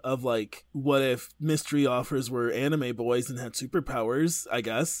idea of like, what if mystery authors were anime boys and had superpowers, I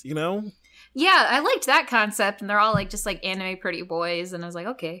guess, you know? Yeah, I liked that concept, and they're all like just like anime pretty boys, and I was like,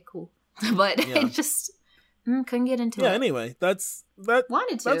 okay, cool. But I just couldn't get into it. Yeah, anyway, that's what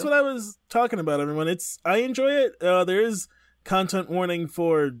I was talking about, everyone. I enjoy it. There is content warning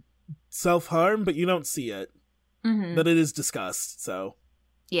for self-harm, but you don't see it. But it is discussed, so.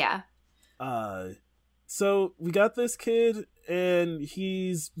 Yeah. So we got this kid, and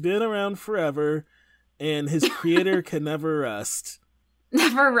he's been around forever, and his creator can never rest.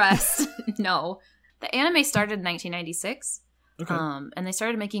 Never rest. No. The anime started in 1996. Okay. And they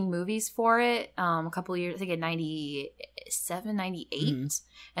started making movies for it a couple of years, I think in 97, 98.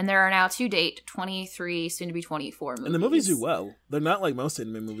 And there are now to date 23, soon to be 24 movies. And the movies do well. They're not like most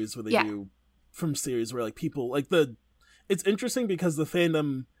anime movies where they do from series where like people like it's interesting because the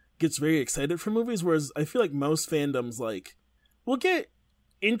fandom gets very excited for movies, whereas I feel like most fandoms like will get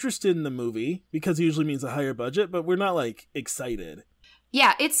interested in the movie because it usually means a higher budget, but we're not like excited.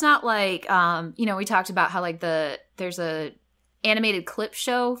 Yeah, it's not like, we talked about how, like, there's a animated clip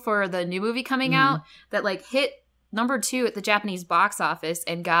show for the new movie coming out that, like, hit number 2 at the Japanese box office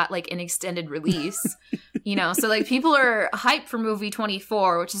and got, like, an extended release, So, like, people are hyped for movie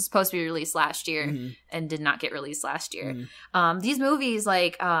 24, which is supposed to be released last year and did not get released last year. These movies,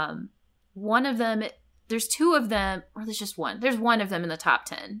 like, one of them, there's 2 of them, or there's just one. There's one of them in the top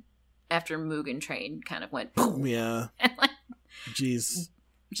 10 after Mugen Train kind of went boom. Yeah. And, like, jeez.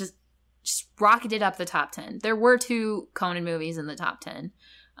 Just rocketed up the top 10. There were 2 Conan movies in the top 10.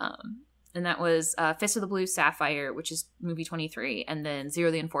 And that was Fist of the Blue Sapphire, which is movie 23, and then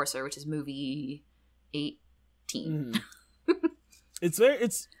Zero the Enforcer, which is movie 18. It's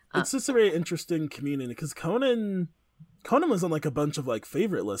just a very interesting community because Conan was on like a bunch of like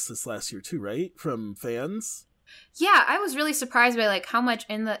favorite lists this last year too, right? From fans. Yeah, I was really surprised by like how much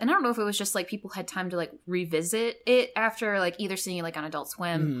and I don't know if it was just like people had time to like revisit it after like either seeing it like on Adult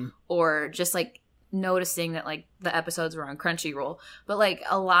Swim or just like noticing that like the episodes were on Crunchyroll, but like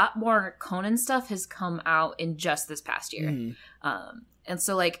a lot more Conan stuff has come out in just this past year. And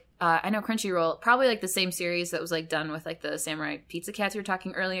so, like, I know Crunchyroll, probably, like, the same series that was, like, done with, like, the Samurai Pizza Cats you were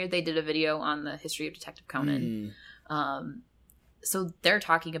talking earlier. They did a video on the history of Detective Conan. So they're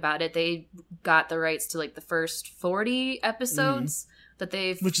talking about it. They got the rights to, like, the first 40 episodes that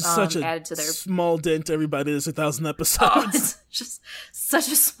they've which is such a added to their small dent to everybody. There's 1,000 episodes. Oh, it's just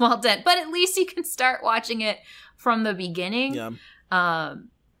such a small dent. But at least you can start watching it from the beginning. Yeah.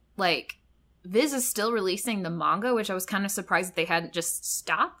 Like, Viz is still releasing the manga, which I was kind of surprised that they hadn't just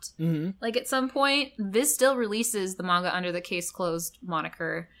stopped. Like, at some point, Viz still releases the manga under the Case Closed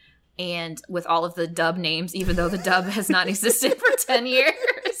moniker and with all of the dub names, even though the dub has not existed for 10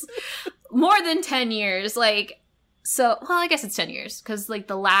 years. More than 10 years. Like, so, well, I guess it's 10 years because, like,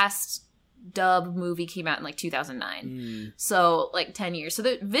 the last dub movie came out in, like, 2009. So, like, 10 years. So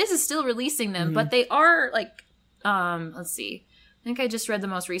Viz is still releasing them, but they are, like, let's see. I think I just read the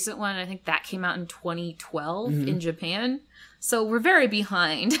most recent one. I think that came out in 2012 in Japan. So we're very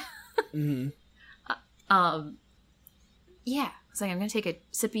behind. Yeah. It's like, I'm going to take a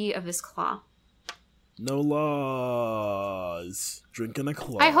sippy of this claw. No laws. Drinking a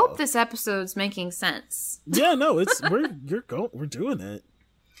claw. I hope this episode's making sense. Yeah, no, we're doing it.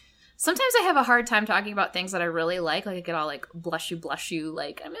 Sometimes I have a hard time talking about things that I really like. Like, I get all, like, blush you.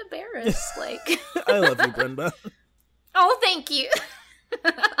 Like, I'm embarrassed. Like, I love you, Brenda. Oh, thank you.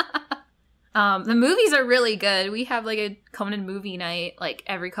 The movies are really good. We have, like, a Conan movie night, like,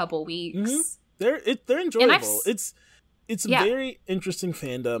 every couple weeks. They're enjoyable. It's a very interesting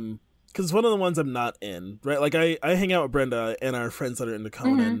fandom because it's one of the ones I'm not in, right? Like, I hang out with Brenda and our friends that are into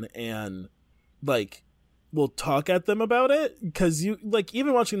Conan, and, like, we'll talk at them about it because you, like,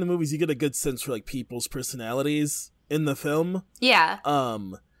 even watching the movies, you get a good sense for, like, people's personalities in the film. Yeah.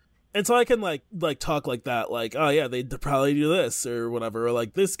 And so I can like talk like that, like, oh yeah, they'd probably do this or whatever, or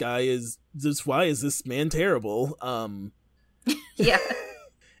like, this guy is just, why is this man terrible? Yeah.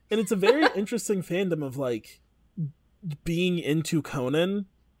 And it's a very interesting fandom of, like, being into Conan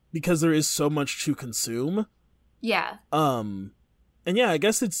because there is so much to consume. Yeah. And yeah, I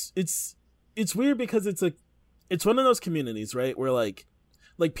guess it's weird because it's one of those communities, right, where like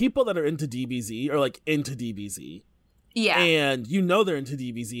people that are into DBZ are, like, into DBZ. Yeah. And you know they're into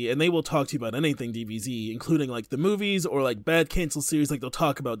DBZ, and they will talk to you about anything DBZ, including, like, the movies or, like, bad canceled series. Like, they'll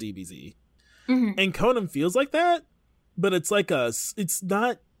talk about DBZ. And Conan feels like that, but it's like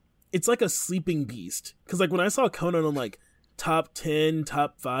it's like a sleeping beast. Because, like, when I saw Conan on, like, top 10,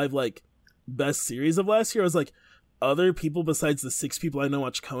 top 5, like, best series of last year, I was like, other people besides the 6 people I know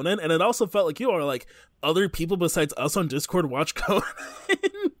watch Conan? And it also felt like you are, like, other people besides us on Discord watch Conan?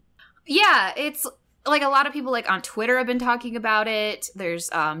 Yeah, it's... like, a lot of people, like, on Twitter have been talking about it.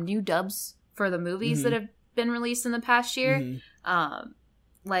 There's new dubs for the movies that have been released in the past year.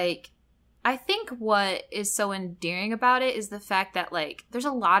 Like, I think what is so endearing about it is the fact that, like, there's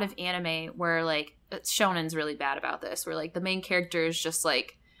a lot of anime where, like, Shonen's really bad about this, where, like, the main character is just,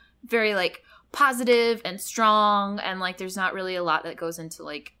 like, very, like, positive and strong, and, like, there's not really a lot that goes into,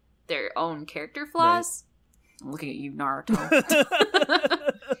 like, their own character flaws. Right. I'm looking at you, Naruto.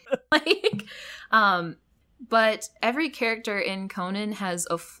 Like, but every character in Conan has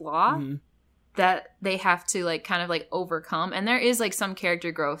a flaw that they have to, like, kind of, like, overcome, and there is, like, some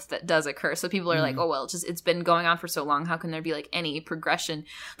character growth that does occur. So people are like, oh, well, it's been going on for so long, how can there be, like, any progression?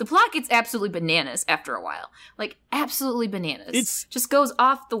 The plot gets absolutely bananas after a while, like, absolutely bananas. It's just goes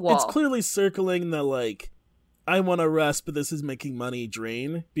off the wall. It's clearly circling the, like, I want to rest, but this is making money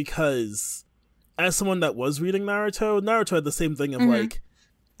drain, because as someone that was reading Naruto had the same thing of like.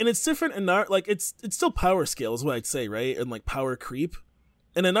 And it's different in Naruto, like, it's still power scale is what I'd say, right? And, like, power creep.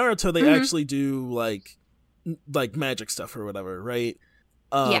 And in Naruto, they actually do, like magic stuff or whatever, right?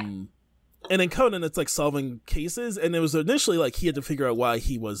 And in Conan, it's, like, solving cases. And it was initially, like, he had to figure out why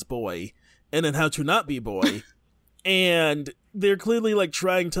he was boy. And then how to not be boy. And they're clearly, like,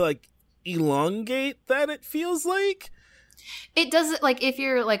 trying to, like, elongate that, it feels like. It doesn't, like, if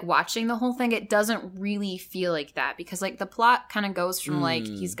you're, like, watching the whole thing, it doesn't really feel like that, because, like, the plot kind of goes from, like,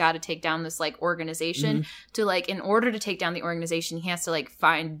 he's got to take down this, like, organization to, like, in order to take down the organization, he has to, like,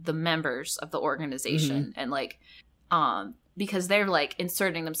 find the members of the organization and, like, because they're, like,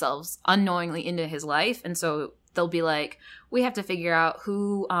 inserting themselves unknowingly into his life, and so they'll be like, we have to figure out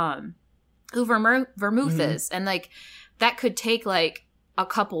who Vermouth is, and, like, that could take, like, a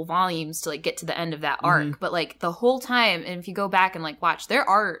couple volumes to, like, get to the end of that arc, but, like, the whole time, and if you go back and, like, watch, there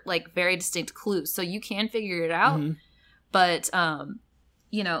are, like, very distinct clues, so you can figure it out, but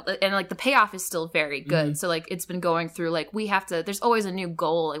you know, and, like, the payoff is still very good. So, like, it's been going through, like, there's always a new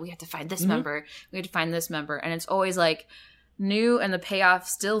goal, like, we have to find this member, we have to find this member, and it's always, like, new, and the payoff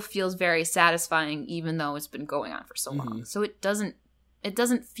still feels very satisfying, even though it's been going on for so long. So it doesn't it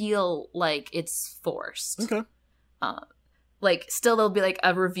doesn't feel like it's forced. Okay. Like, still there'll be, like,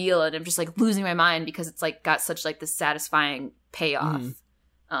 a reveal, and I'm just, like, losing my mind because it's, like, got such, like, this satisfying payoff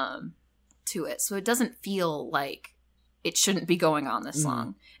to it. So it doesn't feel like it shouldn't be going on this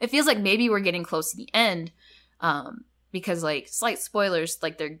long. It feels like maybe we're getting close to the end because, like, slight spoilers,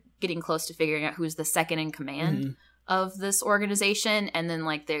 like, they're getting close to figuring out who's the second in command of this organization, and then,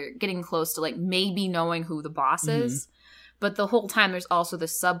 like, they're getting close to, like, maybe knowing who the boss is. But the whole time there's also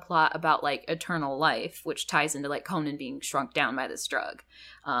this subplot about, like, eternal life, which ties into, like, Conan being shrunk down by this drug.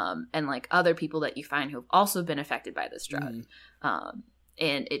 And, like, other people that you find who have also been affected by this drug.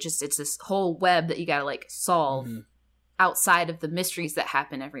 And it's this whole web that you gotta, like, solve outside of the mysteries that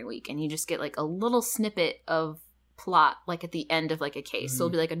happen every week. And you just get, like, a little snippet of plot, like, at the end of, like, a case. So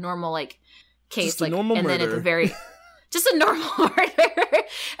it'll be, like, a normal, like, case. Just like, a normal and murder. then at the very... Just a normal murder.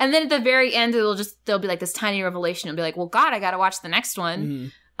 And then at the very end, there'll be like this tiny revelation. It'll be like, well, God, I gotta watch the next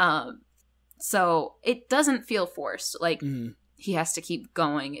one. So it doesn't feel forced. Like, he has to keep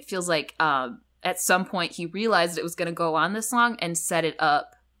going. It feels like at some point he realized it was going to go on this long and set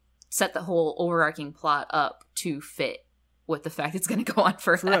the whole overarching plot up to fit with the fact it's going to go on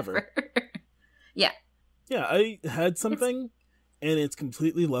forever. Yeah. Yeah, I had something and it's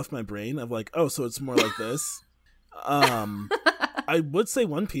completely left my brain of like, oh, so it's more like this. I would say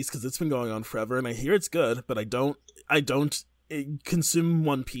One Piece because it's been going on forever and I hear it's good, but I don't consume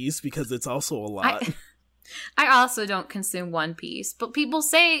One Piece because it's also a lot. I also don't consume One Piece, but people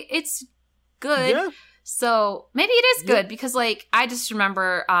say it's good. Yeah. So maybe it is good because, like, I just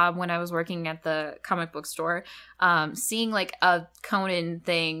remember when I was working at the comic book store, seeing like a Conan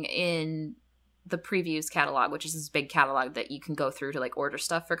thing in the previews catalog, which is this big catalog that you can go through to like order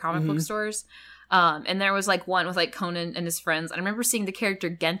stuff for comic book stores. And there was like one with like Conan and his friends. And I remember seeing the character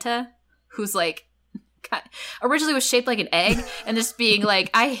Genta, who's like originally was shaped like an egg, and just being like,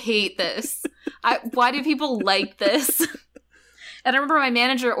 I hate this. Why do people like this? And I remember my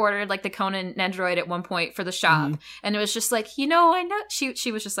manager ordered like the Conan Nendoroid at one point for the shop. And it was just like, I know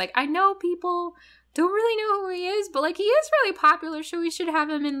she was just like, I know people don't really know who he is, but like he is really popular, so we should have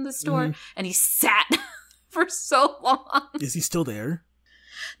him in the store. And he sat for so long. Is he still there?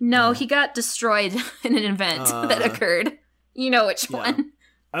 No, he got destroyed in an event that occurred. You know which one.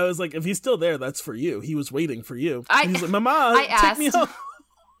 I was like, if he's still there, that's for you. He was waiting for you. He's like, Mama, take me home.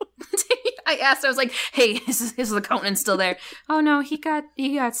 I asked, I was like, hey, is the Conan still there? Oh no, he got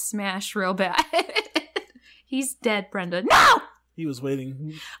smashed real bad. He's dead, Brenda. No! He was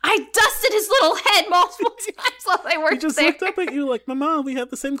waiting. I dusted his little head multiple times while I worked there. He just looked up at you like, Mama, we have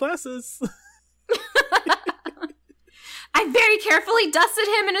the same glasses. I very carefully dusted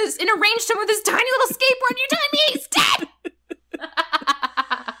him and arranged him with his tiny little skateboard. You're telling me he's dead?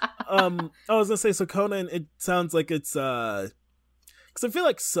 I was gonna say, so Conan, it sounds like it's because I feel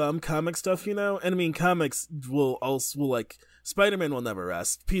like some comic stuff, and I mean comics will like Spider-Man will never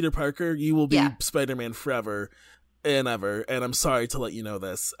rest. Peter Parker, you will be Spider-Man forever and ever, and I'm sorry to let you know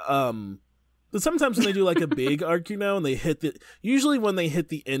this. But sometimes when they do like a big arc, and they usually when they hit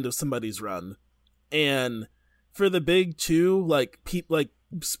the end of somebody's run, and for the big two, like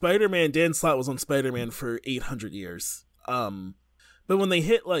Spider-Man, Dan Slott was on Spider-Man for 800 years. But when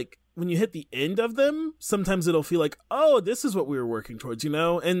you hit the end of them, sometimes it'll feel like, oh, this is what we were working towards,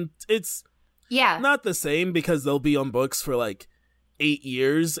 and it's not the same because they'll be on books for like 8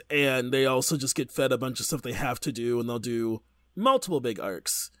 years and they also just get fed a bunch of stuff they have to do, and they'll do multiple big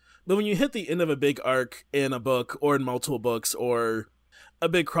arcs. But when you hit the end of a big arc in a book or in multiple books or a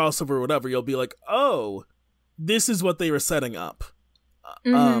big crossover or whatever, you'll be like, oh, this is what they were setting up.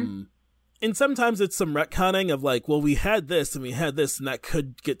 And sometimes it's some retconning of like, well, we had this and we had this and that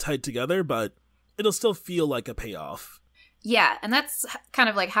could get tied together, but it'll still feel like a payoff. Yeah, and that's kind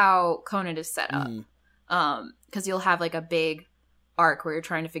of like how Conan is set up. Because you'll have like a big arc where you're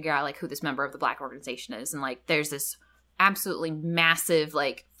trying to figure out like who this member of the Black organization is, and like there's this absolutely massive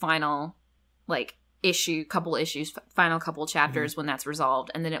like final like final couple chapters when that's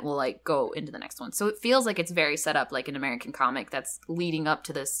resolved, and then it will like go into the next one. So it feels like it's very set up like an American comic that's leading up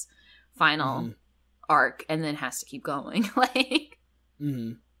to this final arc and then has to keep going. Like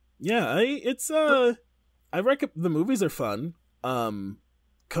yeah, I reckon the movies are fun.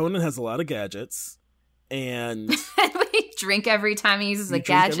 Conan has a lot of gadgets, and we drink every time he uses a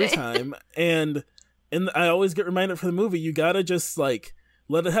gadget. Every time, and I always get reminded for the movie, you gotta just like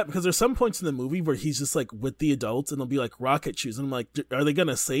let it happen, because there's some points in the movie where he's just like with the adults and they'll be like rocket shoes, and I'm like, are they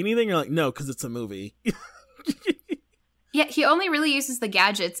gonna say anything? You're like, no, because it's a movie. Yeah, he only really uses the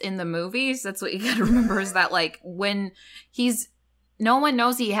gadgets in the movies. That's what you gotta remember, is that like when he's no one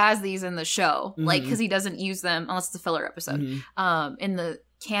knows he has these in the show, like, because he doesn't use them unless it's a filler episode. In the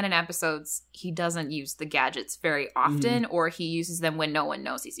canon episodes, he doesn't use the gadgets very often, or he uses them when no one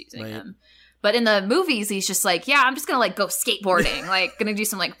knows he's using them. But in the movies, he's just like, yeah, I'm just gonna like go skateboarding, like gonna do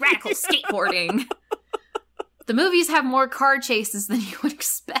some like radical skateboarding. The movies have more car chases than you would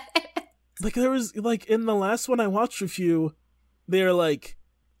expect. Like there was like in the last one I watched with you, they're like,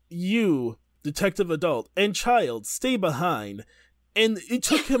 you, detective adult, and child, stay behind. And it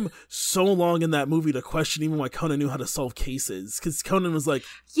took him so long in that movie to question even why Conan knew how to solve cases. Because Conan was like...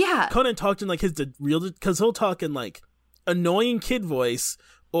 Yeah. Conan talked in like his real... Because he'll talk in like annoying kid voice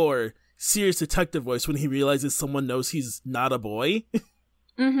or serious detective voice when he realizes someone knows he's not a boy.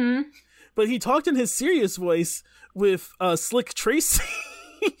 But he talked in his serious voice with Slick Tracy.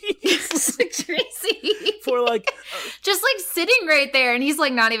 Slick Tracy. For like... just like sitting right there and he's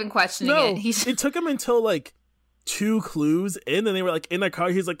like not even questioning it. It took him until like... 2 clues in, and they were like in a car.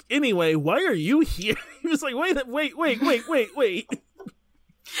 He's like, anyway, why are you here? He was like, wait. Like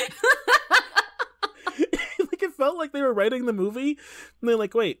it felt like they were writing the movie, and they're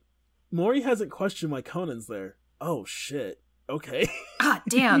like, wait, Maury hasn't questioned why Conan's there. Oh shit. Okay. Ah,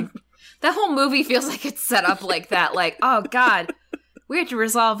 damn. That whole movie feels like it's set up like that. Like, oh god, we have to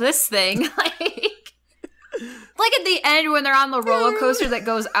resolve this thing. Like at the end when they're on the roller coaster that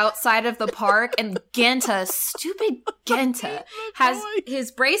goes outside of the park, and stupid Genta, has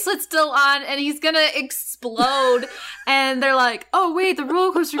his bracelet still on and he's gonna explode. And they're like, oh wait, the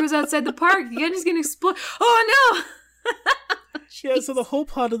roller coaster goes outside the park. Genta's gonna explode. Oh no! Yeah, so the whole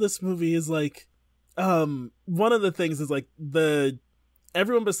plot of this movie is like, one of the things is like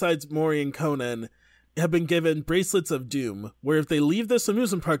everyone besides Maury and Conan have been given bracelets of doom, where if they leave this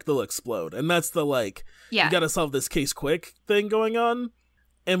amusement park, they'll explode. And that's the like, you gotta solve this case quick thing going on.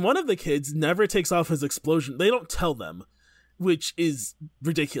 And one of the kids never takes off his explosion. They don't tell them, which is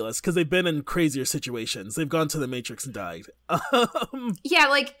ridiculous because they've been in crazier situations. They've gone to the Matrix and died. Yeah,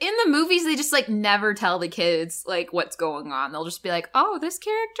 like in the movies, they just like never tell the kids like what's going on. They'll just be like, oh, this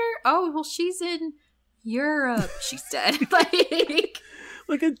character? Oh, well, she's in Europe. She's dead.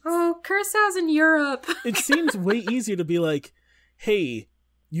 Kurosawa's in Europe. It seems way easier to be like, hey,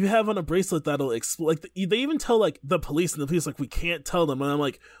 you have on a bracelet that'll explode. Like, they even tell, like, the police, and the police like, we can't tell them. And I'm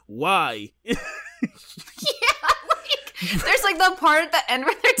like, why? Yeah, like, there's, like, the part at the end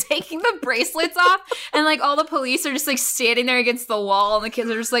where they're taking the bracelets off, and, like, all the police are just, like, standing there against the wall, and the kids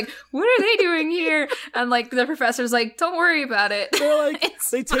are just like, what are they doing here? And, like, the professor's like, don't worry about it. They're like,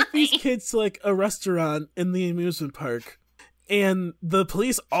 they take these kids to, like, a restaurant in the amusement park, and the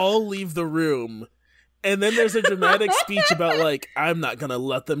police all leave the room. And then there's a dramatic speech about, like, I'm not gonna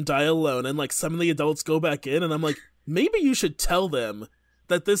let them die alone. And, like, some of the adults go back in, and I'm like, maybe you should tell them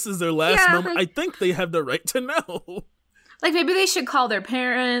that this is their last moment. Like, I think they have the right to know. Like, maybe they should call their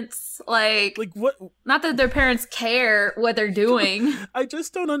parents. Like what? Not that their parents care what they're doing. I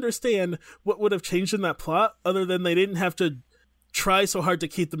just don't understand what would have changed in that plot, other than they didn't have to try so hard to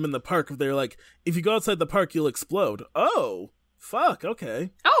keep them in the park. If they're like, if you go outside the park, you'll explode. Oh. Fuck, okay.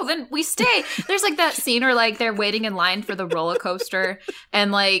 Oh, then we stay. There's like that scene where like they're waiting in line for the roller coaster,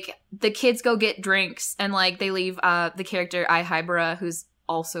 and like the kids go get drinks, and like they leave the character Hybera, who's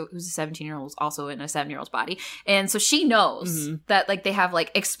a 17-year-old, also in a 7-year-old's body. And so she knows that like they have like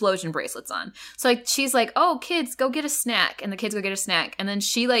explosion bracelets on. So like she's like, oh, kids, go get a snack. And the kids go get a snack. And then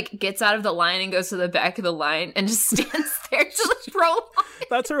she like gets out of the line and goes to the back of the line and just stands there to the pro line.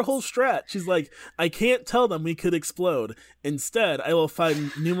 That's her whole strat. She's like, I can't tell them we could explode. Instead, I will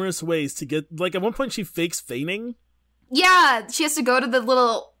find numerous ways to get, like at one point she fakes fainting. Yeah, she has to go to the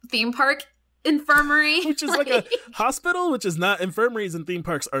little theme park infirmary, which is like a hospital, which is not. Infirmaries and theme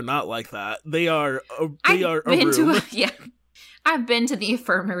parks are not like that. They are a room. I've been to the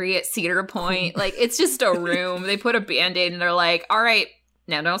infirmary at Cedar Point. Like, it's just a room. They put a Band-Aid and they're like, all right,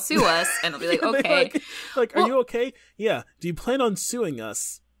 now don't sue us. And they'll be like, okay. Like, are you okay? Yeah. Do you plan on suing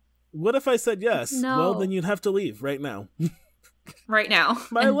us? What if I said yes? No. Well, then you'd have to leave right now. Right now.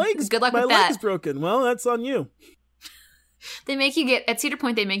 My legs. Good luck with that. My leg's broken. Well, that's on you. They make you get, at Cedar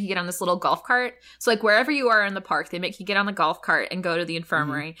Point, they make you get on this little golf cart. So, like, wherever you are in the park, they make you get on the golf cart and go to the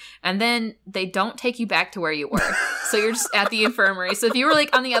infirmary. And then they don't take you back to where you were. So you're just at the infirmary. So if you were,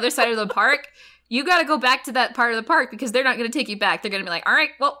 like, on the other side of the park, you got to go back to that part of the park because they're not going to take you back. They're going to be like, all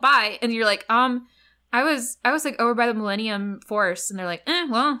right, well, bye. And you're like, I was like, over by the Millennium Forest. And they're like,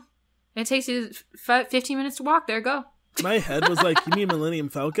 well, it takes you 15 minutes to walk there. Go. My head was like, you mean Millennium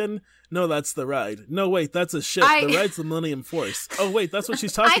Falcon? No, that's the ride. No, wait, that's a ship. The ride's the Millennium Force. Oh, wait, that's what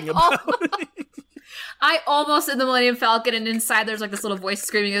she's talking about. I almost said the Millennium Falcon, and inside there's like this little voice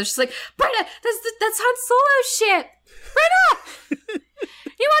screaming. It was just like, Brenda, that's Han Solo's ship. Brenda!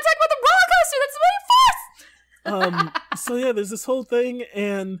 You want to talk about the roller coaster that's moving fast? So yeah, there's this whole thing,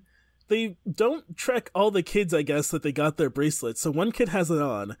 and they don't track all the kids, I guess, that they got their bracelets. So one kid has it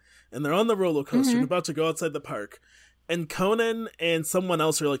on, and they're on the roller coaster and about to go outside the park. And Conan and someone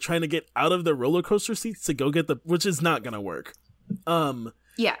else are like trying to get out of the roller coaster seats to go get which is not gonna work.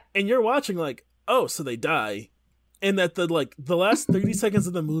 Yeah. And you're watching like, oh, so they die. And at the last 30 seconds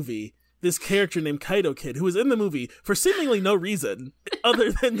of the movie, this character named Kaido Kid, who was in the movie for seemingly no reason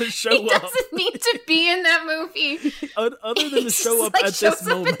other than to show he up. doesn't need to be in that movie. Other than to show up at this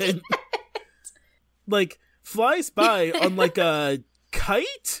moment. Like, flies by on like a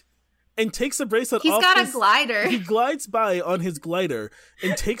kite and takes the bracelet off. He's got a glider. He glides by on his glider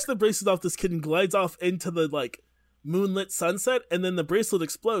and takes the bracelet off this kid and glides off into the like moonlit sunset, and then the bracelet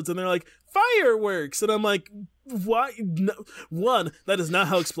explodes and they're like, fireworks! And I'm like, why? No. One, that is not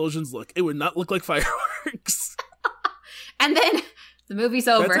how explosions look. It would not look like fireworks. And then the movie's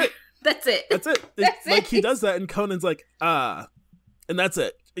over. That's it. That's it. Like, he does that and Conan's like, and that's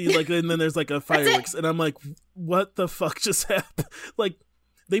it. And then there's like a fireworks and I'm like, what the fuck just happened? Like,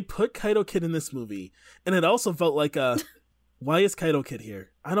 they put Kaido Kid in this movie, and it also felt like why is Kaido Kid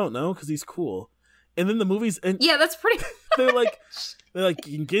here? I don't know, because he's cool. And then the movie's yeah, that's pretty. they're like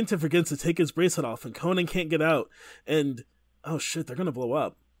Ginta forgets to take his bracelet off, and Conan can't get out. And oh shit, they're gonna blow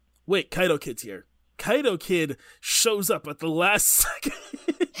up. Wait, Kaido Kid's here. Kaido Kid shows up at the last second,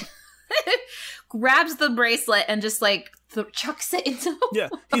 grabs the bracelet and just like chucks it into the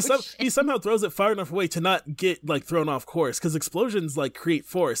he somehow throws it far enough away to not get like thrown off course, because explosions like create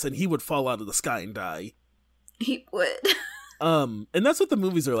force, and he would fall out of the sky and die. He would. And that's what the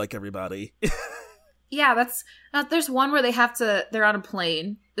movies are like, everybody. Yeah, there's one where they're on a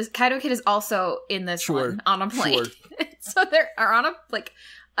plane. This Kaido Kid is also in this one on a plane. Sure. So they're on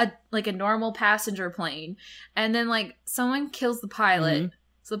a normal passenger plane, and then like someone kills the pilot,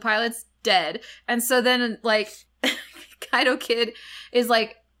 so the pilot's dead, and so then like Kaido Kid is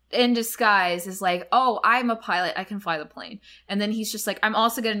like in disguise is like, oh, I'm a pilot, I can fly the plane, and then he's just like, I'm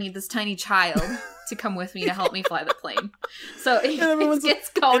also gonna need this tiny child to come with me to help me fly the plane. So he gets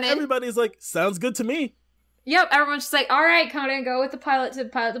Conan. And everybody's like, sounds good to me. Yep, everyone's just like, all right, Conan, go with the pilot to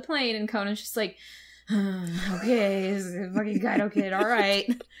pilot the plane, and Conan's just like, okay, this is fucking Kaido Kid, all right.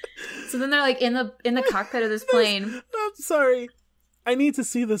 So then they're like in the cockpit of this plane. I'm sorry, I need to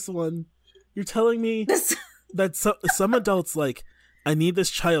see this one. You're telling me that some adults like, I need this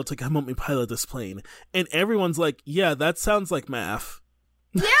child to come help me pilot this plane, and everyone's like, yeah, that sounds like math.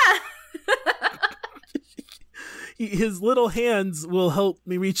 Yeah. His little hands will help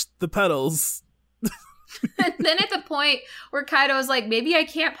me reach the pedals. And then at the point where Kaido is like, maybe I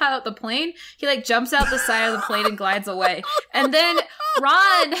can't pilot the plane, he like jumps out the side of the plane and glides away. And then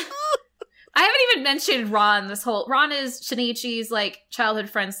Ron, I haven't even mentioned Ron. Ron is Shinichi's like childhood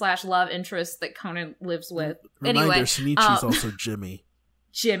friend / love interest that Conan lives with. Reminder, anyway, Shinichi's also Jimmy.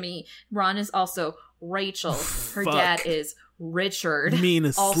 Ron is also Rachel. Her dad is Richard. You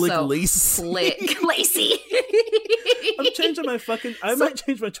mean Slick Lacey? Slick Lacey. I'm changing I might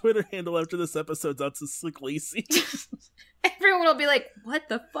change my Twitter handle after this episode's out to Slick Lacey. Everyone will be like, what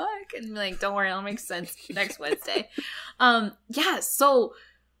the fuck? And be like, don't worry, it'll make sense next Wednesday. Yeah, so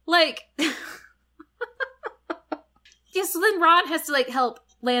like yeah, so then Ron has to like help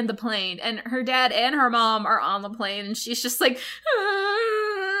land the plane, and her dad and her mom are on the plane, and she's just like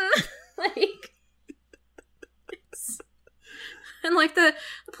like, and like the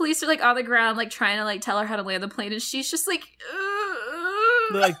police are like on the ground like trying to like tell her how to land the plane, and she's just like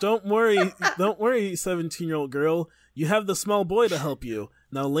they're like, don't worry 17-year-old girl, you have the small boy to help you,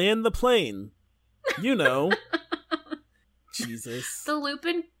 now land the plane, you know. Jesus. The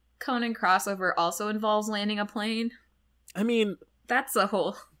Lupin Conan crossover also involves landing a plane. I mean, that's a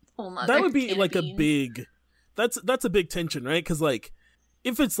whole nother that would be like beans. a big that's a big tension, right? Because like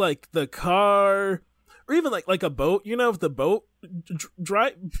if it's like the car or even like a boat, you know, if the boat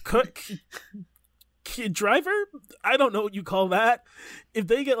driver, I don't know what you call that, if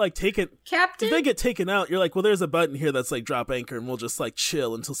they get like taken captain, if they get taken out, you're like, well, there's a button here that's like drop anchor and we'll just like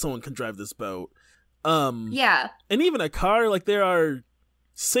chill until someone can drive this boat. Yeah. And even a car, like there are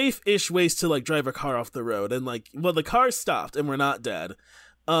safe-ish ways to like drive a car off the road, and like, well, the car stopped and we're not dead.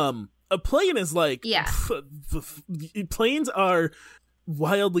 A plane is like, yeah. Planes are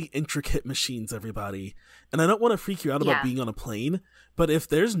wildly intricate machines, everybody. And I don't want to freak you out about being on a plane, but if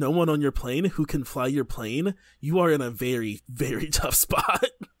there's no one on your plane who can fly your plane, you are in a very, very tough spot.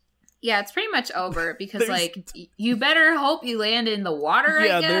 Yeah, it's pretty much over because like you better hope you land in the water.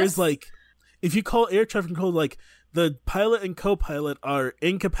 Yeah, I guess. There's like, if you call air traffic control, like the pilot and co-pilot are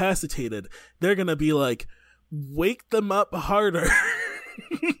incapacitated, they're gonna be like, wake them up harder.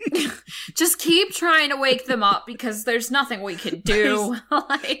 Just keep trying to wake them up because there's nothing we can do.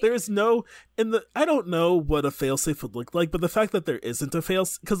 There's no, I don't know what a failsafe would look like, but the fact that there isn't a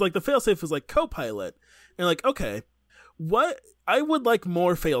failsafe, because like the failsafe is like co-pilot, and like, okay, what, I would like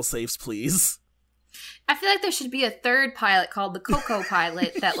more failsafes, please. I feel like there should be a third pilot called the Cocoa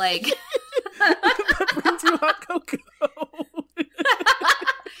Pilot that like that brings you hot cocoa.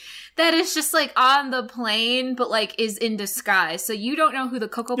 that is just like on the plane, but like is in disguise. So you don't know who the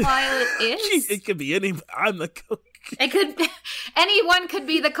Cocoa Pilot is. It could be any. I'm the Cocoa. Anyone could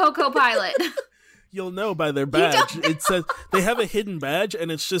be the Cocoa Pilot. You'll know by their badge. It says they have a hidden badge,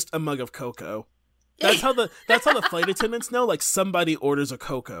 and it's just a mug of cocoa. That's how the flight attendants know. Like somebody orders a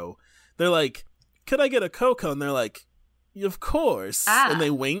cocoa, they're like, "Could I get a cocoa?" And they're like, "Of course." And they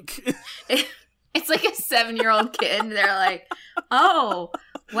wink. It's like a 7-year-old kid. And they're like, "Oh,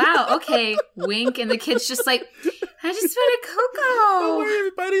 wow, okay." Wink, and the kid's just like, "I just want a cocoa." Don't worry,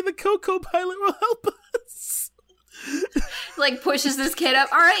 everybody. The Cocoa Pilot will help us. Like pushes this kid up.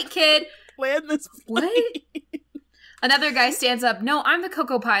 "All right, kid. Land this plane." What? Another guy stands up. "No, I'm the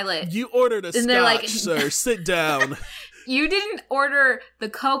Cocoa Pilot." You ordered a and scotch, they're like, sir. Sit down. You didn't order the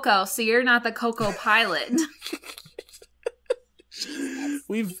cocoa, so you're not the Cocoa Pilot.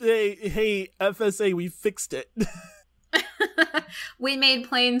 Hey, FSA, we fixed it. We made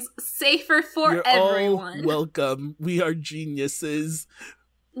planes safer for You're everyone. All welcome. We are geniuses.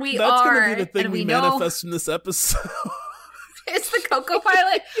 That's gonna be the thing and we manifest in this episode. It's the Cocoa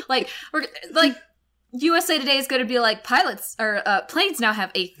Pilot. Like we're like USA Today is going to be like pilots or planes now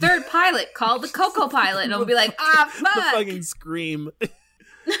have a third pilot called the Cocoa Pilot, and it'll be like, fuck. The fucking scream.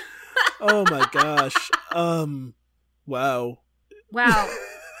 Oh my gosh. Wow. I'm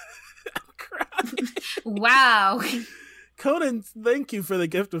crying. Wow. Conan, thank you for the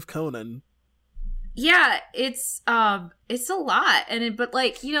gift of Conan. Yeah, it's a lot, but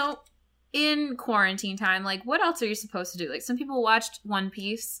like, you know, in quarantine time, like, what else are you supposed to do? Like, some people watched One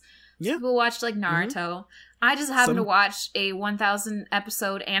Piece. Some people watched like Naruto. Mm-hmm. I just happened to watch a 1,000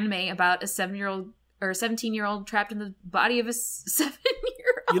 episode anime about a 7-year-old or 17-year-old trapped in the body of a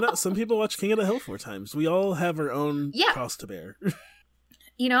 7-year-old. You know, some people watch King of the Hill 4 times. We all have our own cross to bear.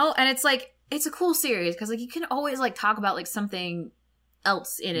 You know, and it's like, it's a cool series because like you can always like talk about like something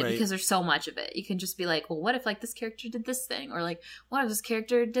else in it because there's so much of it. You can just be like, well, what if like this character did this thing, or like what if this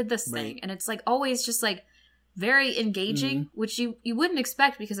character did this thing, and it's like always just like very engaging, which you wouldn't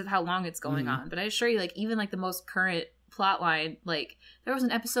expect because of how long it's going on. But I assure you, like even like the most current plot line, like there was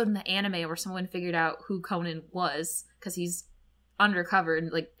an episode in the anime where someone figured out who Conan was because he's undercover,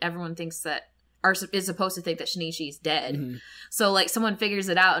 and like everyone thinks that is supposed to think that Shinichi's dead. So like someone figures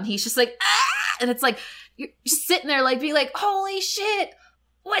it out, and he's just like, ah! And it's like you're just sitting there like being like, holy shit,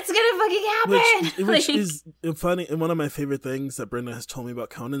 what's gonna fucking happen? Which is funny, and one of my favorite things that Brenda has told me about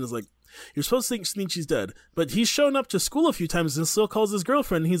Conan is like, you're supposed to think Shinichi's dead, but he's shown up to school a few times and still calls his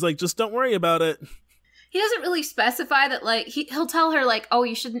girlfriend. He's like, just don't worry about it. He doesn't really specify that, like, he'll tell her, like, oh,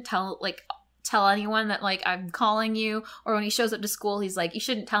 you shouldn't tell anyone that, like, I'm calling you. Or when he shows up to school, he's like, you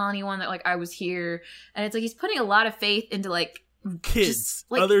shouldn't tell anyone that, like, I was here. And it's like, he's putting a lot of faith into, like, kids,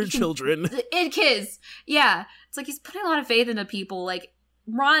 just, like, other children. And kids. Yeah. It's like, he's putting a lot of faith into people. Like,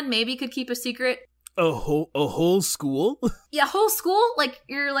 Ron maybe could keep a secret. A whole school? Yeah, whole school? Like,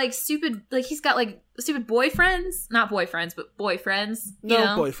 you're, like, stupid, like, he's got, like, stupid boyfriends? Not boyfriends, but boyfriends.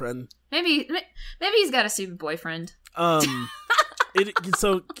 No, boyfriend. Maybe he's got a stupid boyfriend.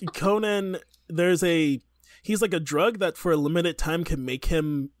 So Conan, he's like a drug that for a limited time can make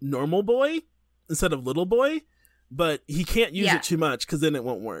him normal boy instead of little boy, but he can't use it too much because then it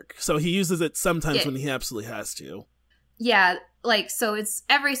won't work. So he uses it sometimes when he absolutely has to. Yeah, like, so it's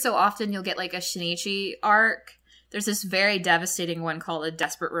every so often you'll get like a Shinichi arc. There's this very devastating one called A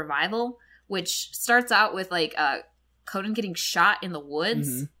Desperate Revival, which starts out with like Conan getting shot in the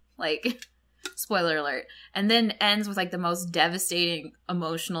woods. Like, spoiler alert. And then ends with like the most devastating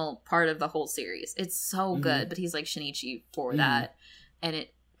emotional part of the whole series. It's so good, but he's like Shinichi for that. And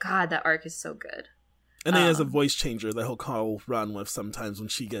that arc is so good. And then he has a voice changer that he'll call Ron with sometimes when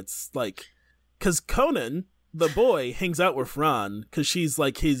she gets like, because Conan, the boy, hangs out with Ron because she's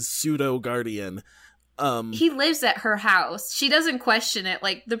like his pseudo guardian. He lives at her house. She doesn't question it.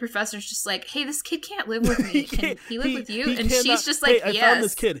 Like, the professor's just like, hey, this kid can't live with me. Can he live with you? And she's just like, hey, I found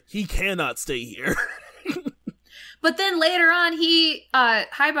this kid. He cannot stay here. But then later on,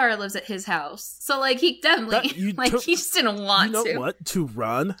 Highbar lives at his house. So, like, he definitely, he just didn't want to. You know what? To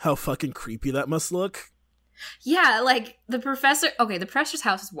Ron, how fucking creepy that must look. Yeah, like, the professor's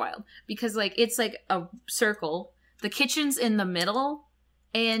house is wild. Because, like, it's like a circle. The kitchen's in the middle.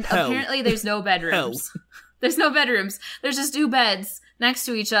 And apparently there's no bedrooms. There's no bedrooms. There's just 2 beds next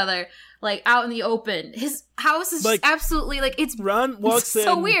to each other, like out in the open. His house is Like, just absolutely like it's Ron walks in,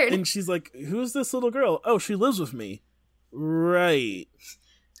 so weird. and she's like, "Who's this little girl? Oh, she lives with me." Right.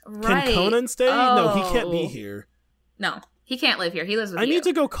 Right. Can Conan stay? Oh. No, he can't be here. No, he can't live here. He lives with I you. need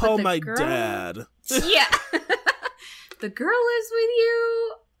to go call the my girl- dad. Yeah. The girl lives with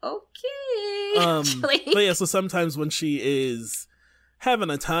you. Okay. Actually. But yeah, so sometimes when she is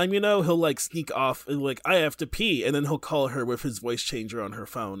having a time, he'll like sneak off and like, I have to pee, and then he'll call her with his voice changer on her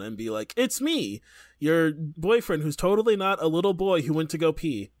phone and be like, "It's me, your boyfriend who's totally not a little boy who went to go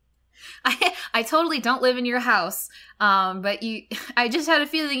pee." I totally don't live in your house. But I just had a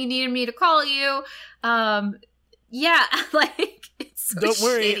feeling you needed me to call you. Yeah, like it's so Don't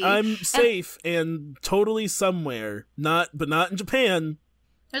worry, shitty. I'm safe and totally somewhere. Not in Japan.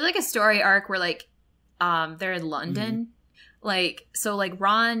 There's like a story arc where like they're in London. Like so like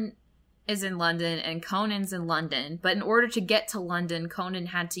Ron is in London and Conan's in London, but in order to get to London, Conan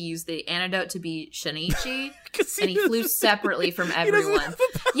had to use the antidote to be Shinichi, and he flew separately from everyone.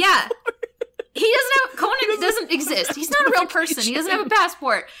 Yeah. He doesn't have Conan doesn't exist. He's not a real person. He doesn't have a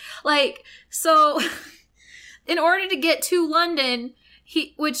passport. Like so in order to get to London,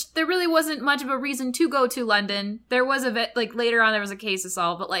 which there really wasn't much of a reason to go to London. There was like later on there was a case to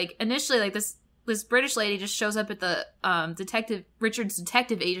solve, but like initially like this British lady just shows up at the Richard's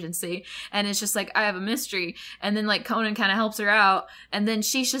detective agency and it's just like, I have a mystery, and then like Conan kind of helps her out, and then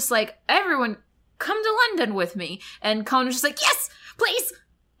she's just like, everyone come to London with me, and Conan's just like, yes, please,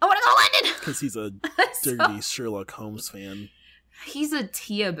 I want to go to London because he's a dirty Sherlock Holmes fan. He's a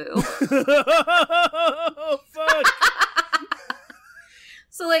Tiaboo. Oh, fuck.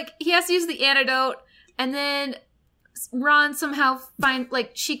 So, like, he has to use the antidote, and then Ron somehow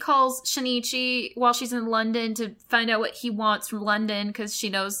she calls Shinichi while she's in London to find out what he wants from London, because she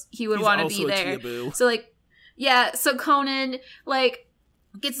knows he would want to be there. Tiaboo. So, like, yeah, so Conan, like,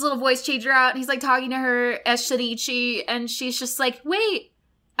 gets his little voice changer out, and he's, like, talking to her as Shinichi, and she's just like, wait,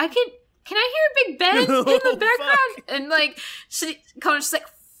 can I hear Big Ben in the background? Fuck. And, like, Conan's just like,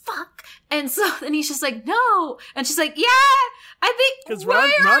 fuck. And so then he's just like, no. And she's like, yeah, I think, Because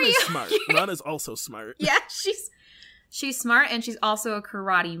why Ron are is you smart. here? Ron is also smart. Yeah, she's smart, and she's also a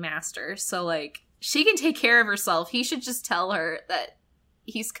karate master. So, like, she can take care of herself. He should just tell her that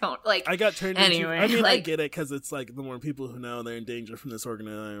he's like. I got turned anyway, into. I mean, like, I get it, because it's like the more people who know they're in danger from this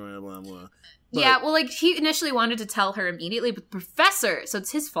organization, blah, blah, blah. Yeah, well, like, he initially wanted to tell her immediately, but the professor, so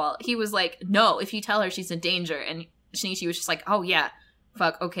it's his fault. He was like, no, if you tell her, she's in danger. And Shinichi was just like, oh, yeah,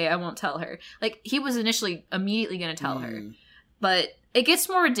 fuck, okay, I won't tell her. Like, he was initially immediately going to tell her. But it gets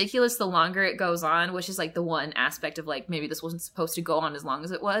more ridiculous the longer it goes on, which is, like, the one aspect of, like, maybe this wasn't supposed to go on as long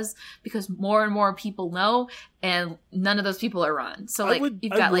as it was, because more and more people know, and none of those people are Ron. So, like,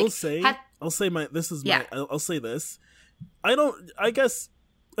 you've got, like... I'll say this. I guess...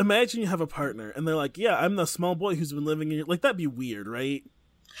 Imagine you have a partner, and they're like, yeah, I'm the small boy who's been living in your... Like, that'd be weird, right?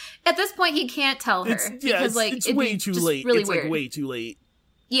 At this point, he can't tell her. It's way too late. Really it's weird. like way too late.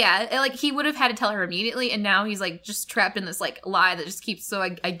 Yeah, like, he would have had to tell her immediately, and now he's, like, just trapped in this, like, lie that just keeps... So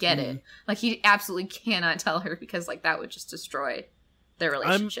I get it. Like, he absolutely cannot tell her, because, like, that would just destroy their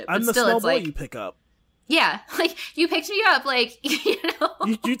relationship. I'm but the still, small it's boy like, you pick up. Yeah, like, you picked me up, like, you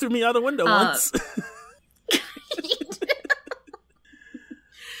know? You threw me out a window once.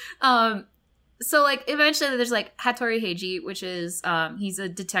 So, like, eventually there's, like, Hattori Heiji, which is, he's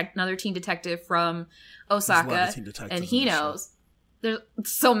another teen detective from Osaka, and he knows. There's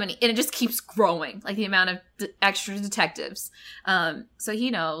so many, and it just keeps growing, like, the amount of extra detectives. So he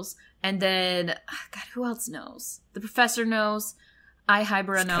knows, and then, God, who else knows? The professor knows,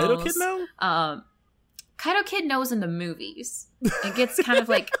 Haibara knows. Kaido Kid know? Kaido Kid knows in the movies. It gets kind of,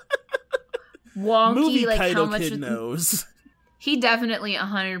 like, wonky, Movie like, Kaido how much... Kid knows. He definitely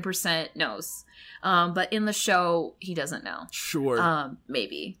 100% knows. But in the show, he doesn't know. Sure.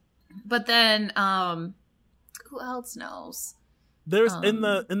 Maybe. But then, who else knows? There's in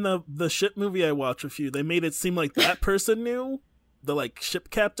the ship movie I watched with you, they made it seem like that person knew. The, like,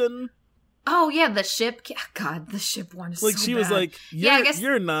 ship captain. Oh, yeah, the ship. God, the ship one is like, so she bad. was like, I guess...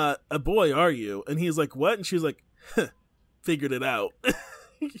 you're not a boy, are you? And he's like, what? And she was like, figured it out.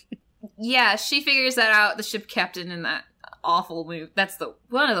 Yeah, she figures that out, the ship captain in that awful movie. That's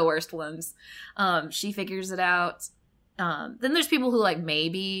one of the worst ones. She figures it out. Then there's people who, like,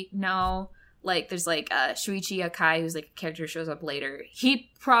 maybe know. Like, there's, like, Shuichi Akai, who's, like, a character who shows up later. He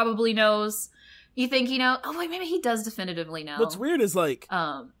probably knows. You think he knows? Oh, wait, maybe he does definitively know. What's weird is, like,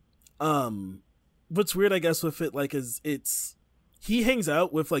 what's weird, I guess, with it, like, is he hangs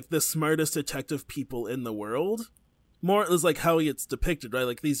out with, like, the smartest detective people in the world. More is, like, how he gets depicted, right?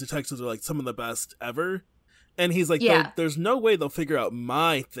 Like, these detectives are, like, some of the best ever. And he's like, Yeah. there's no way they'll figure out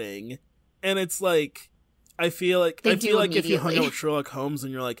my thing. And it's like, I feel like if you hung out with Sherlock Holmes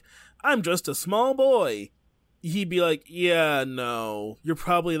and you're like, I'm just a small boy, he'd be like, yeah, no, you're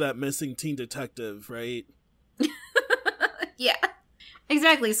probably that missing teen detective, right? Yeah,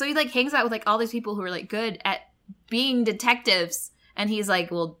 exactly. So he like hangs out with like all these people who are like good at being detectives, and he's like,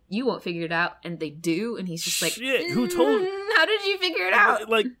 well, you won't figure it out, and they do, and he's just like, shit, who told? How did you figure it out?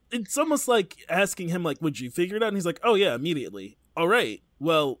 Like, it's almost like asking him, like, would you figure it out? And he's like, oh yeah, immediately. All right,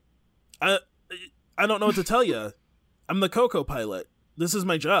 well, I don't know what to tell you. I'm the Coco pilot. This is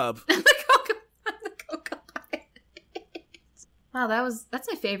my job. I'm the Coco pilot. Wow, that's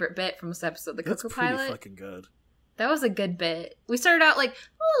my favorite bit from this episode. The Coco pilot. That's pretty fucking good. That was a good bit. We started out like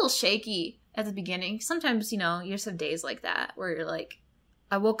a little shaky at the beginning. Sometimes, you know, you just have days like that where you're like,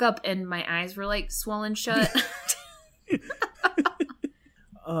 I woke up and my eyes were like swollen shut.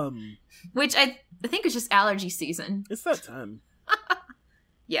 Which I think is just allergy season. It's that time.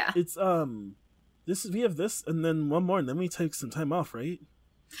 Yeah. It's we have this and then one more and then we take some time off, right?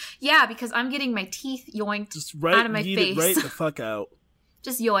 Yeah, because I'm getting my teeth yoinked just out of my face. Right the fuck out.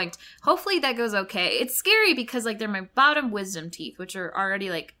 Just yoinked. Hopefully that goes okay. It's scary because like they're my bottom wisdom teeth, which are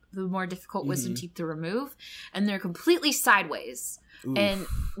already like the more difficult wisdom teeth to remove, and they're completely sideways. Oof. And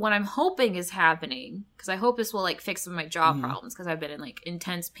what I'm hoping is happening, because I hope this will like fix some of my jaw problems, because I've been in like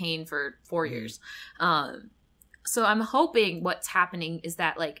intense pain for 4 years. So I'm hoping what's happening is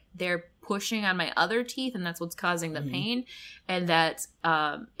that like they're pushing on my other teeth, and that's what's causing the pain, and that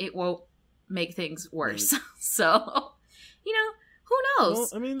it won't make things worse. Right. So, you know, who knows? Well,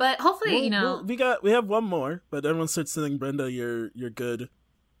 I mean, but hopefully, we have one more, but everyone starts sending Brenda your good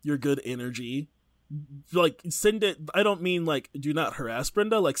energy. Like, send it. I don't mean like do not harass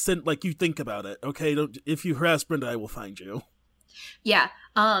Brenda. Like, send, like, you think about it, okay? Don't, if you harass Brenda, I will find you. Yeah.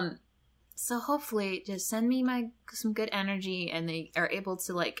 So hopefully, just send me some good energy, and they are able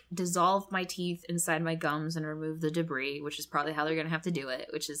to like dissolve my teeth inside my gums and remove the debris, which is probably how they're gonna have to do it,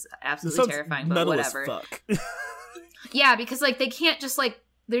 which is absolutely terrifying. But whatever. Fuck. Yeah, because like they can't just like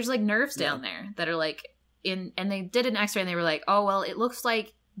there's like nerves down there that are like in, and they did an X-ray and they were like, oh well, it looks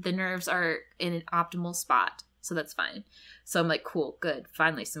like the nerves are in an optimal spot, so that's fine. So I'm like, cool, good,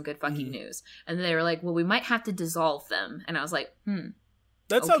 finally some good fucking news. And then they were like, well, we might have to dissolve them, and I was like,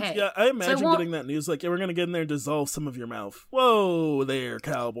 That sounds, okay. Yeah, I imagine getting that news. Like, yeah, we're going to get in there and dissolve some of your mouth. Whoa there,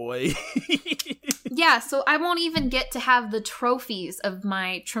 cowboy. Yeah, so I won't even get to have the trophies of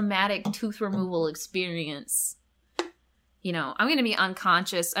my traumatic tooth removal experience. You know, I'm going to be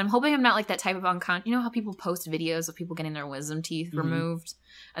unconscious. I'm hoping I'm not like that type of unconscious. You know how people post videos of people getting their wisdom teeth removed?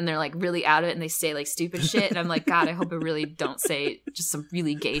 And they're like really out of it and they say like stupid shit. And I'm like, God, I hope I really don't say just some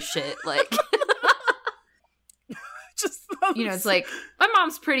really gay shit. Like... You know, it's like, my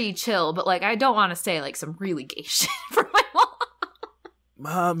mom's pretty chill, but like, I don't want to say like some really gay shit for my mom.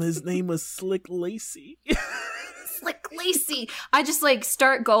 Mom, his name was Slick Lacey. Slick Lacey. I just like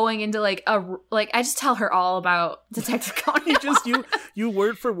start going into like I just tell her all about Detective Conan. You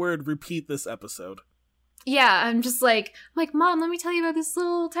word for word repeat this episode. Yeah, I'm like, Mom, let me tell you about this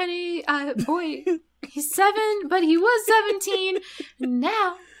little tiny boy. He's 7, but he was 17.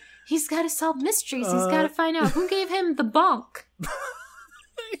 Now he's got to solve mysteries. He's got to find out who gave him the bonk.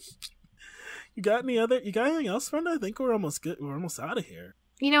 You got anything else, Brenda? I think we're almost good. We're almost out of here.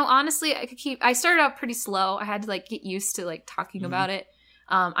 You know, honestly, I started out pretty slow. I had to like get used to like talking about it.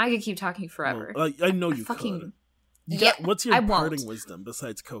 I could keep talking forever. Well, I know you could. What's your parting wisdom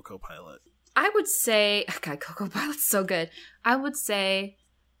besides Coco Pilot? I would say, God, Coco Pilot's so good. I would say,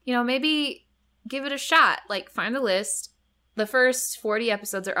 you know, maybe give it a shot. Like, find the list. The first 40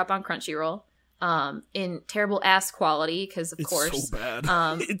 episodes are up on Crunchyroll in terrible ass quality because, of course. It's so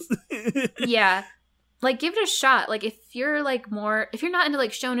bad. Yeah. Like, give it a shot. Like, if you're, like, if you're not into,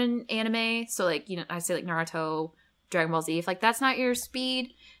 like, shonen anime, so, like, you know, I say, like, Naruto, Dragon Ball Z, if, like, that's not your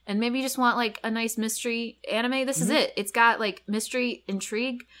speed, and maybe you just want, like, a nice mystery anime, this is it. It's got, like, mystery,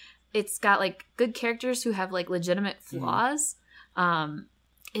 intrigue. It's got, like, good characters who have, like, legitimate flaws.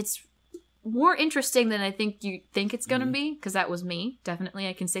 It's more interesting than I think you think it's gonna be, because that was me. Definitely,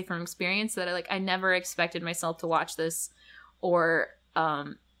 I can say from experience that I never expected myself to watch this or talk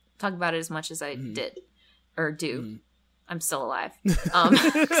about it as much as I did or do. I'm still alive.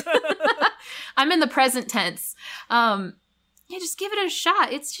 I'm in the present tense. Yeah, just give it a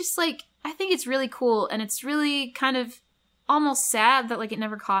shot. It's just like, I think it's really cool, and it's really kind of almost sad that like it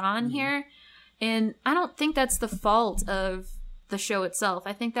never caught on here, and I don't think that's the fault of the show itself.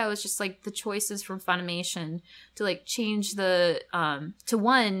 I think that was just like the choices from Funimation to like change the to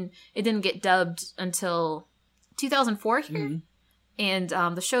one, it didn't get dubbed until 2004 here, And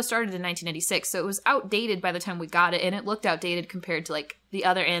the show started in 1996, so it was outdated by the time we got it, and it looked outdated compared to like the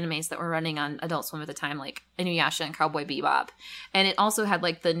other animes that were running on Adult Swim at the time, like Inuyasha and Cowboy Bebop. And it also had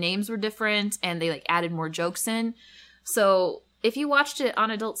like the names were different, and they like added more jokes in. So if you watched it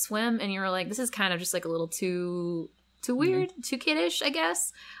on Adult Swim and you were like, this is kind of just like a little too weird, too kiddish, I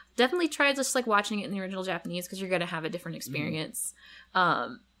guess, definitely try just like watching it in the original Japanese, because you're gonna have a different experience.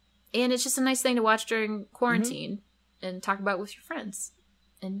 And it's just a nice thing to watch during quarantine. And talk about it with your friends,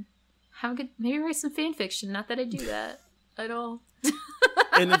 and maybe write some fan fiction. Not that I do that at all.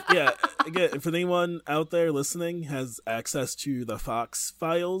 And again, if anyone out there listening has access to the Fox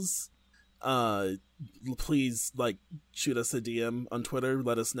files, please like shoot us a DM on Twitter.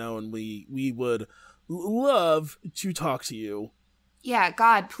 Let us know, and we would love to talk to you. Yeah,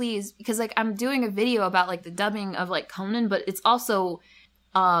 God, please, because like I'm doing a video about like the dubbing of like Conan, but it's also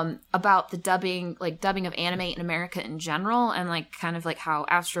about the dubbing of anime in America in general, and like kind of like how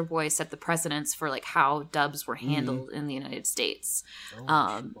Astro Boy set the precedence for like how dubs were handled in the United States.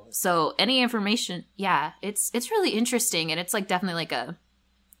 So any information, it's really interesting, and it's like definitely like a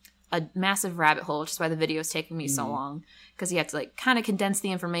massive rabbit hole, which is why the video is taking me so long, because you have to like kind of condense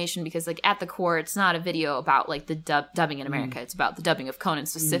the information, because like at the core it's not a video about like the dubbing in America, it's about the dubbing of Conan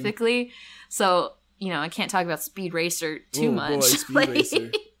specifically. So I can't talk about Speed Racer too much. Boy, Speed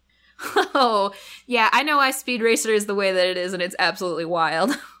Racer. Oh, yeah, I know why Speed Racer is the way that it is, and it's absolutely wild.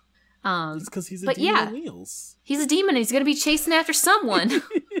 It's because he's a demon on wheels. He's a demon, and he's going to be chasing after someone.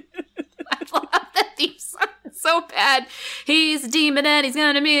 I love that theme song. It's so bad. He's a demon, and he's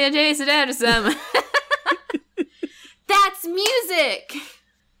going to be chasing after someone. That's music!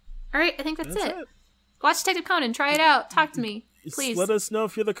 All right, I think that's it. Watch Detective Conan. Try it out. Talk to me. Please. Let us know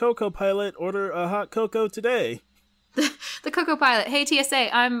if you're the Cocoa Pilot. Order a hot cocoa today. The Cocoa Pilot. Hey,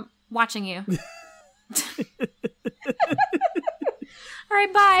 TSA, I'm watching you. All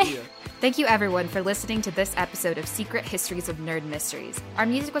right, bye. Yeah. Thank you, everyone, for listening to this episode of Secret Histories of Nerd Mysteries. Our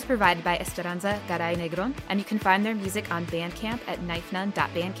music was provided by Esperanza Garay Negron, and you can find their music on Bandcamp at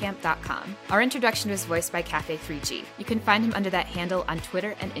knifenun.bandcamp.com. Our introduction was voiced by Cafe3G. You can find him under that handle on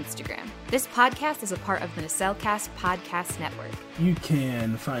Twitter and Instagram. This podcast is a part of the Nacellecast Podcast Network. You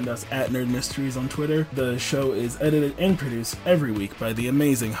can find us at Nerd Mysteries on Twitter. The show is edited and produced every week by the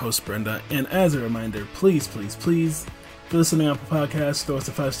amazing host Brenda. And as a reminder, please, please, please, if you're listening on Apple Podcasts, throw us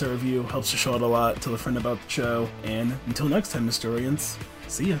a 5-star review. Helps the show out a lot. Tell a friend about the show. And until next time, Historians,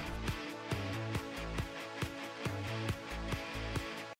 see ya.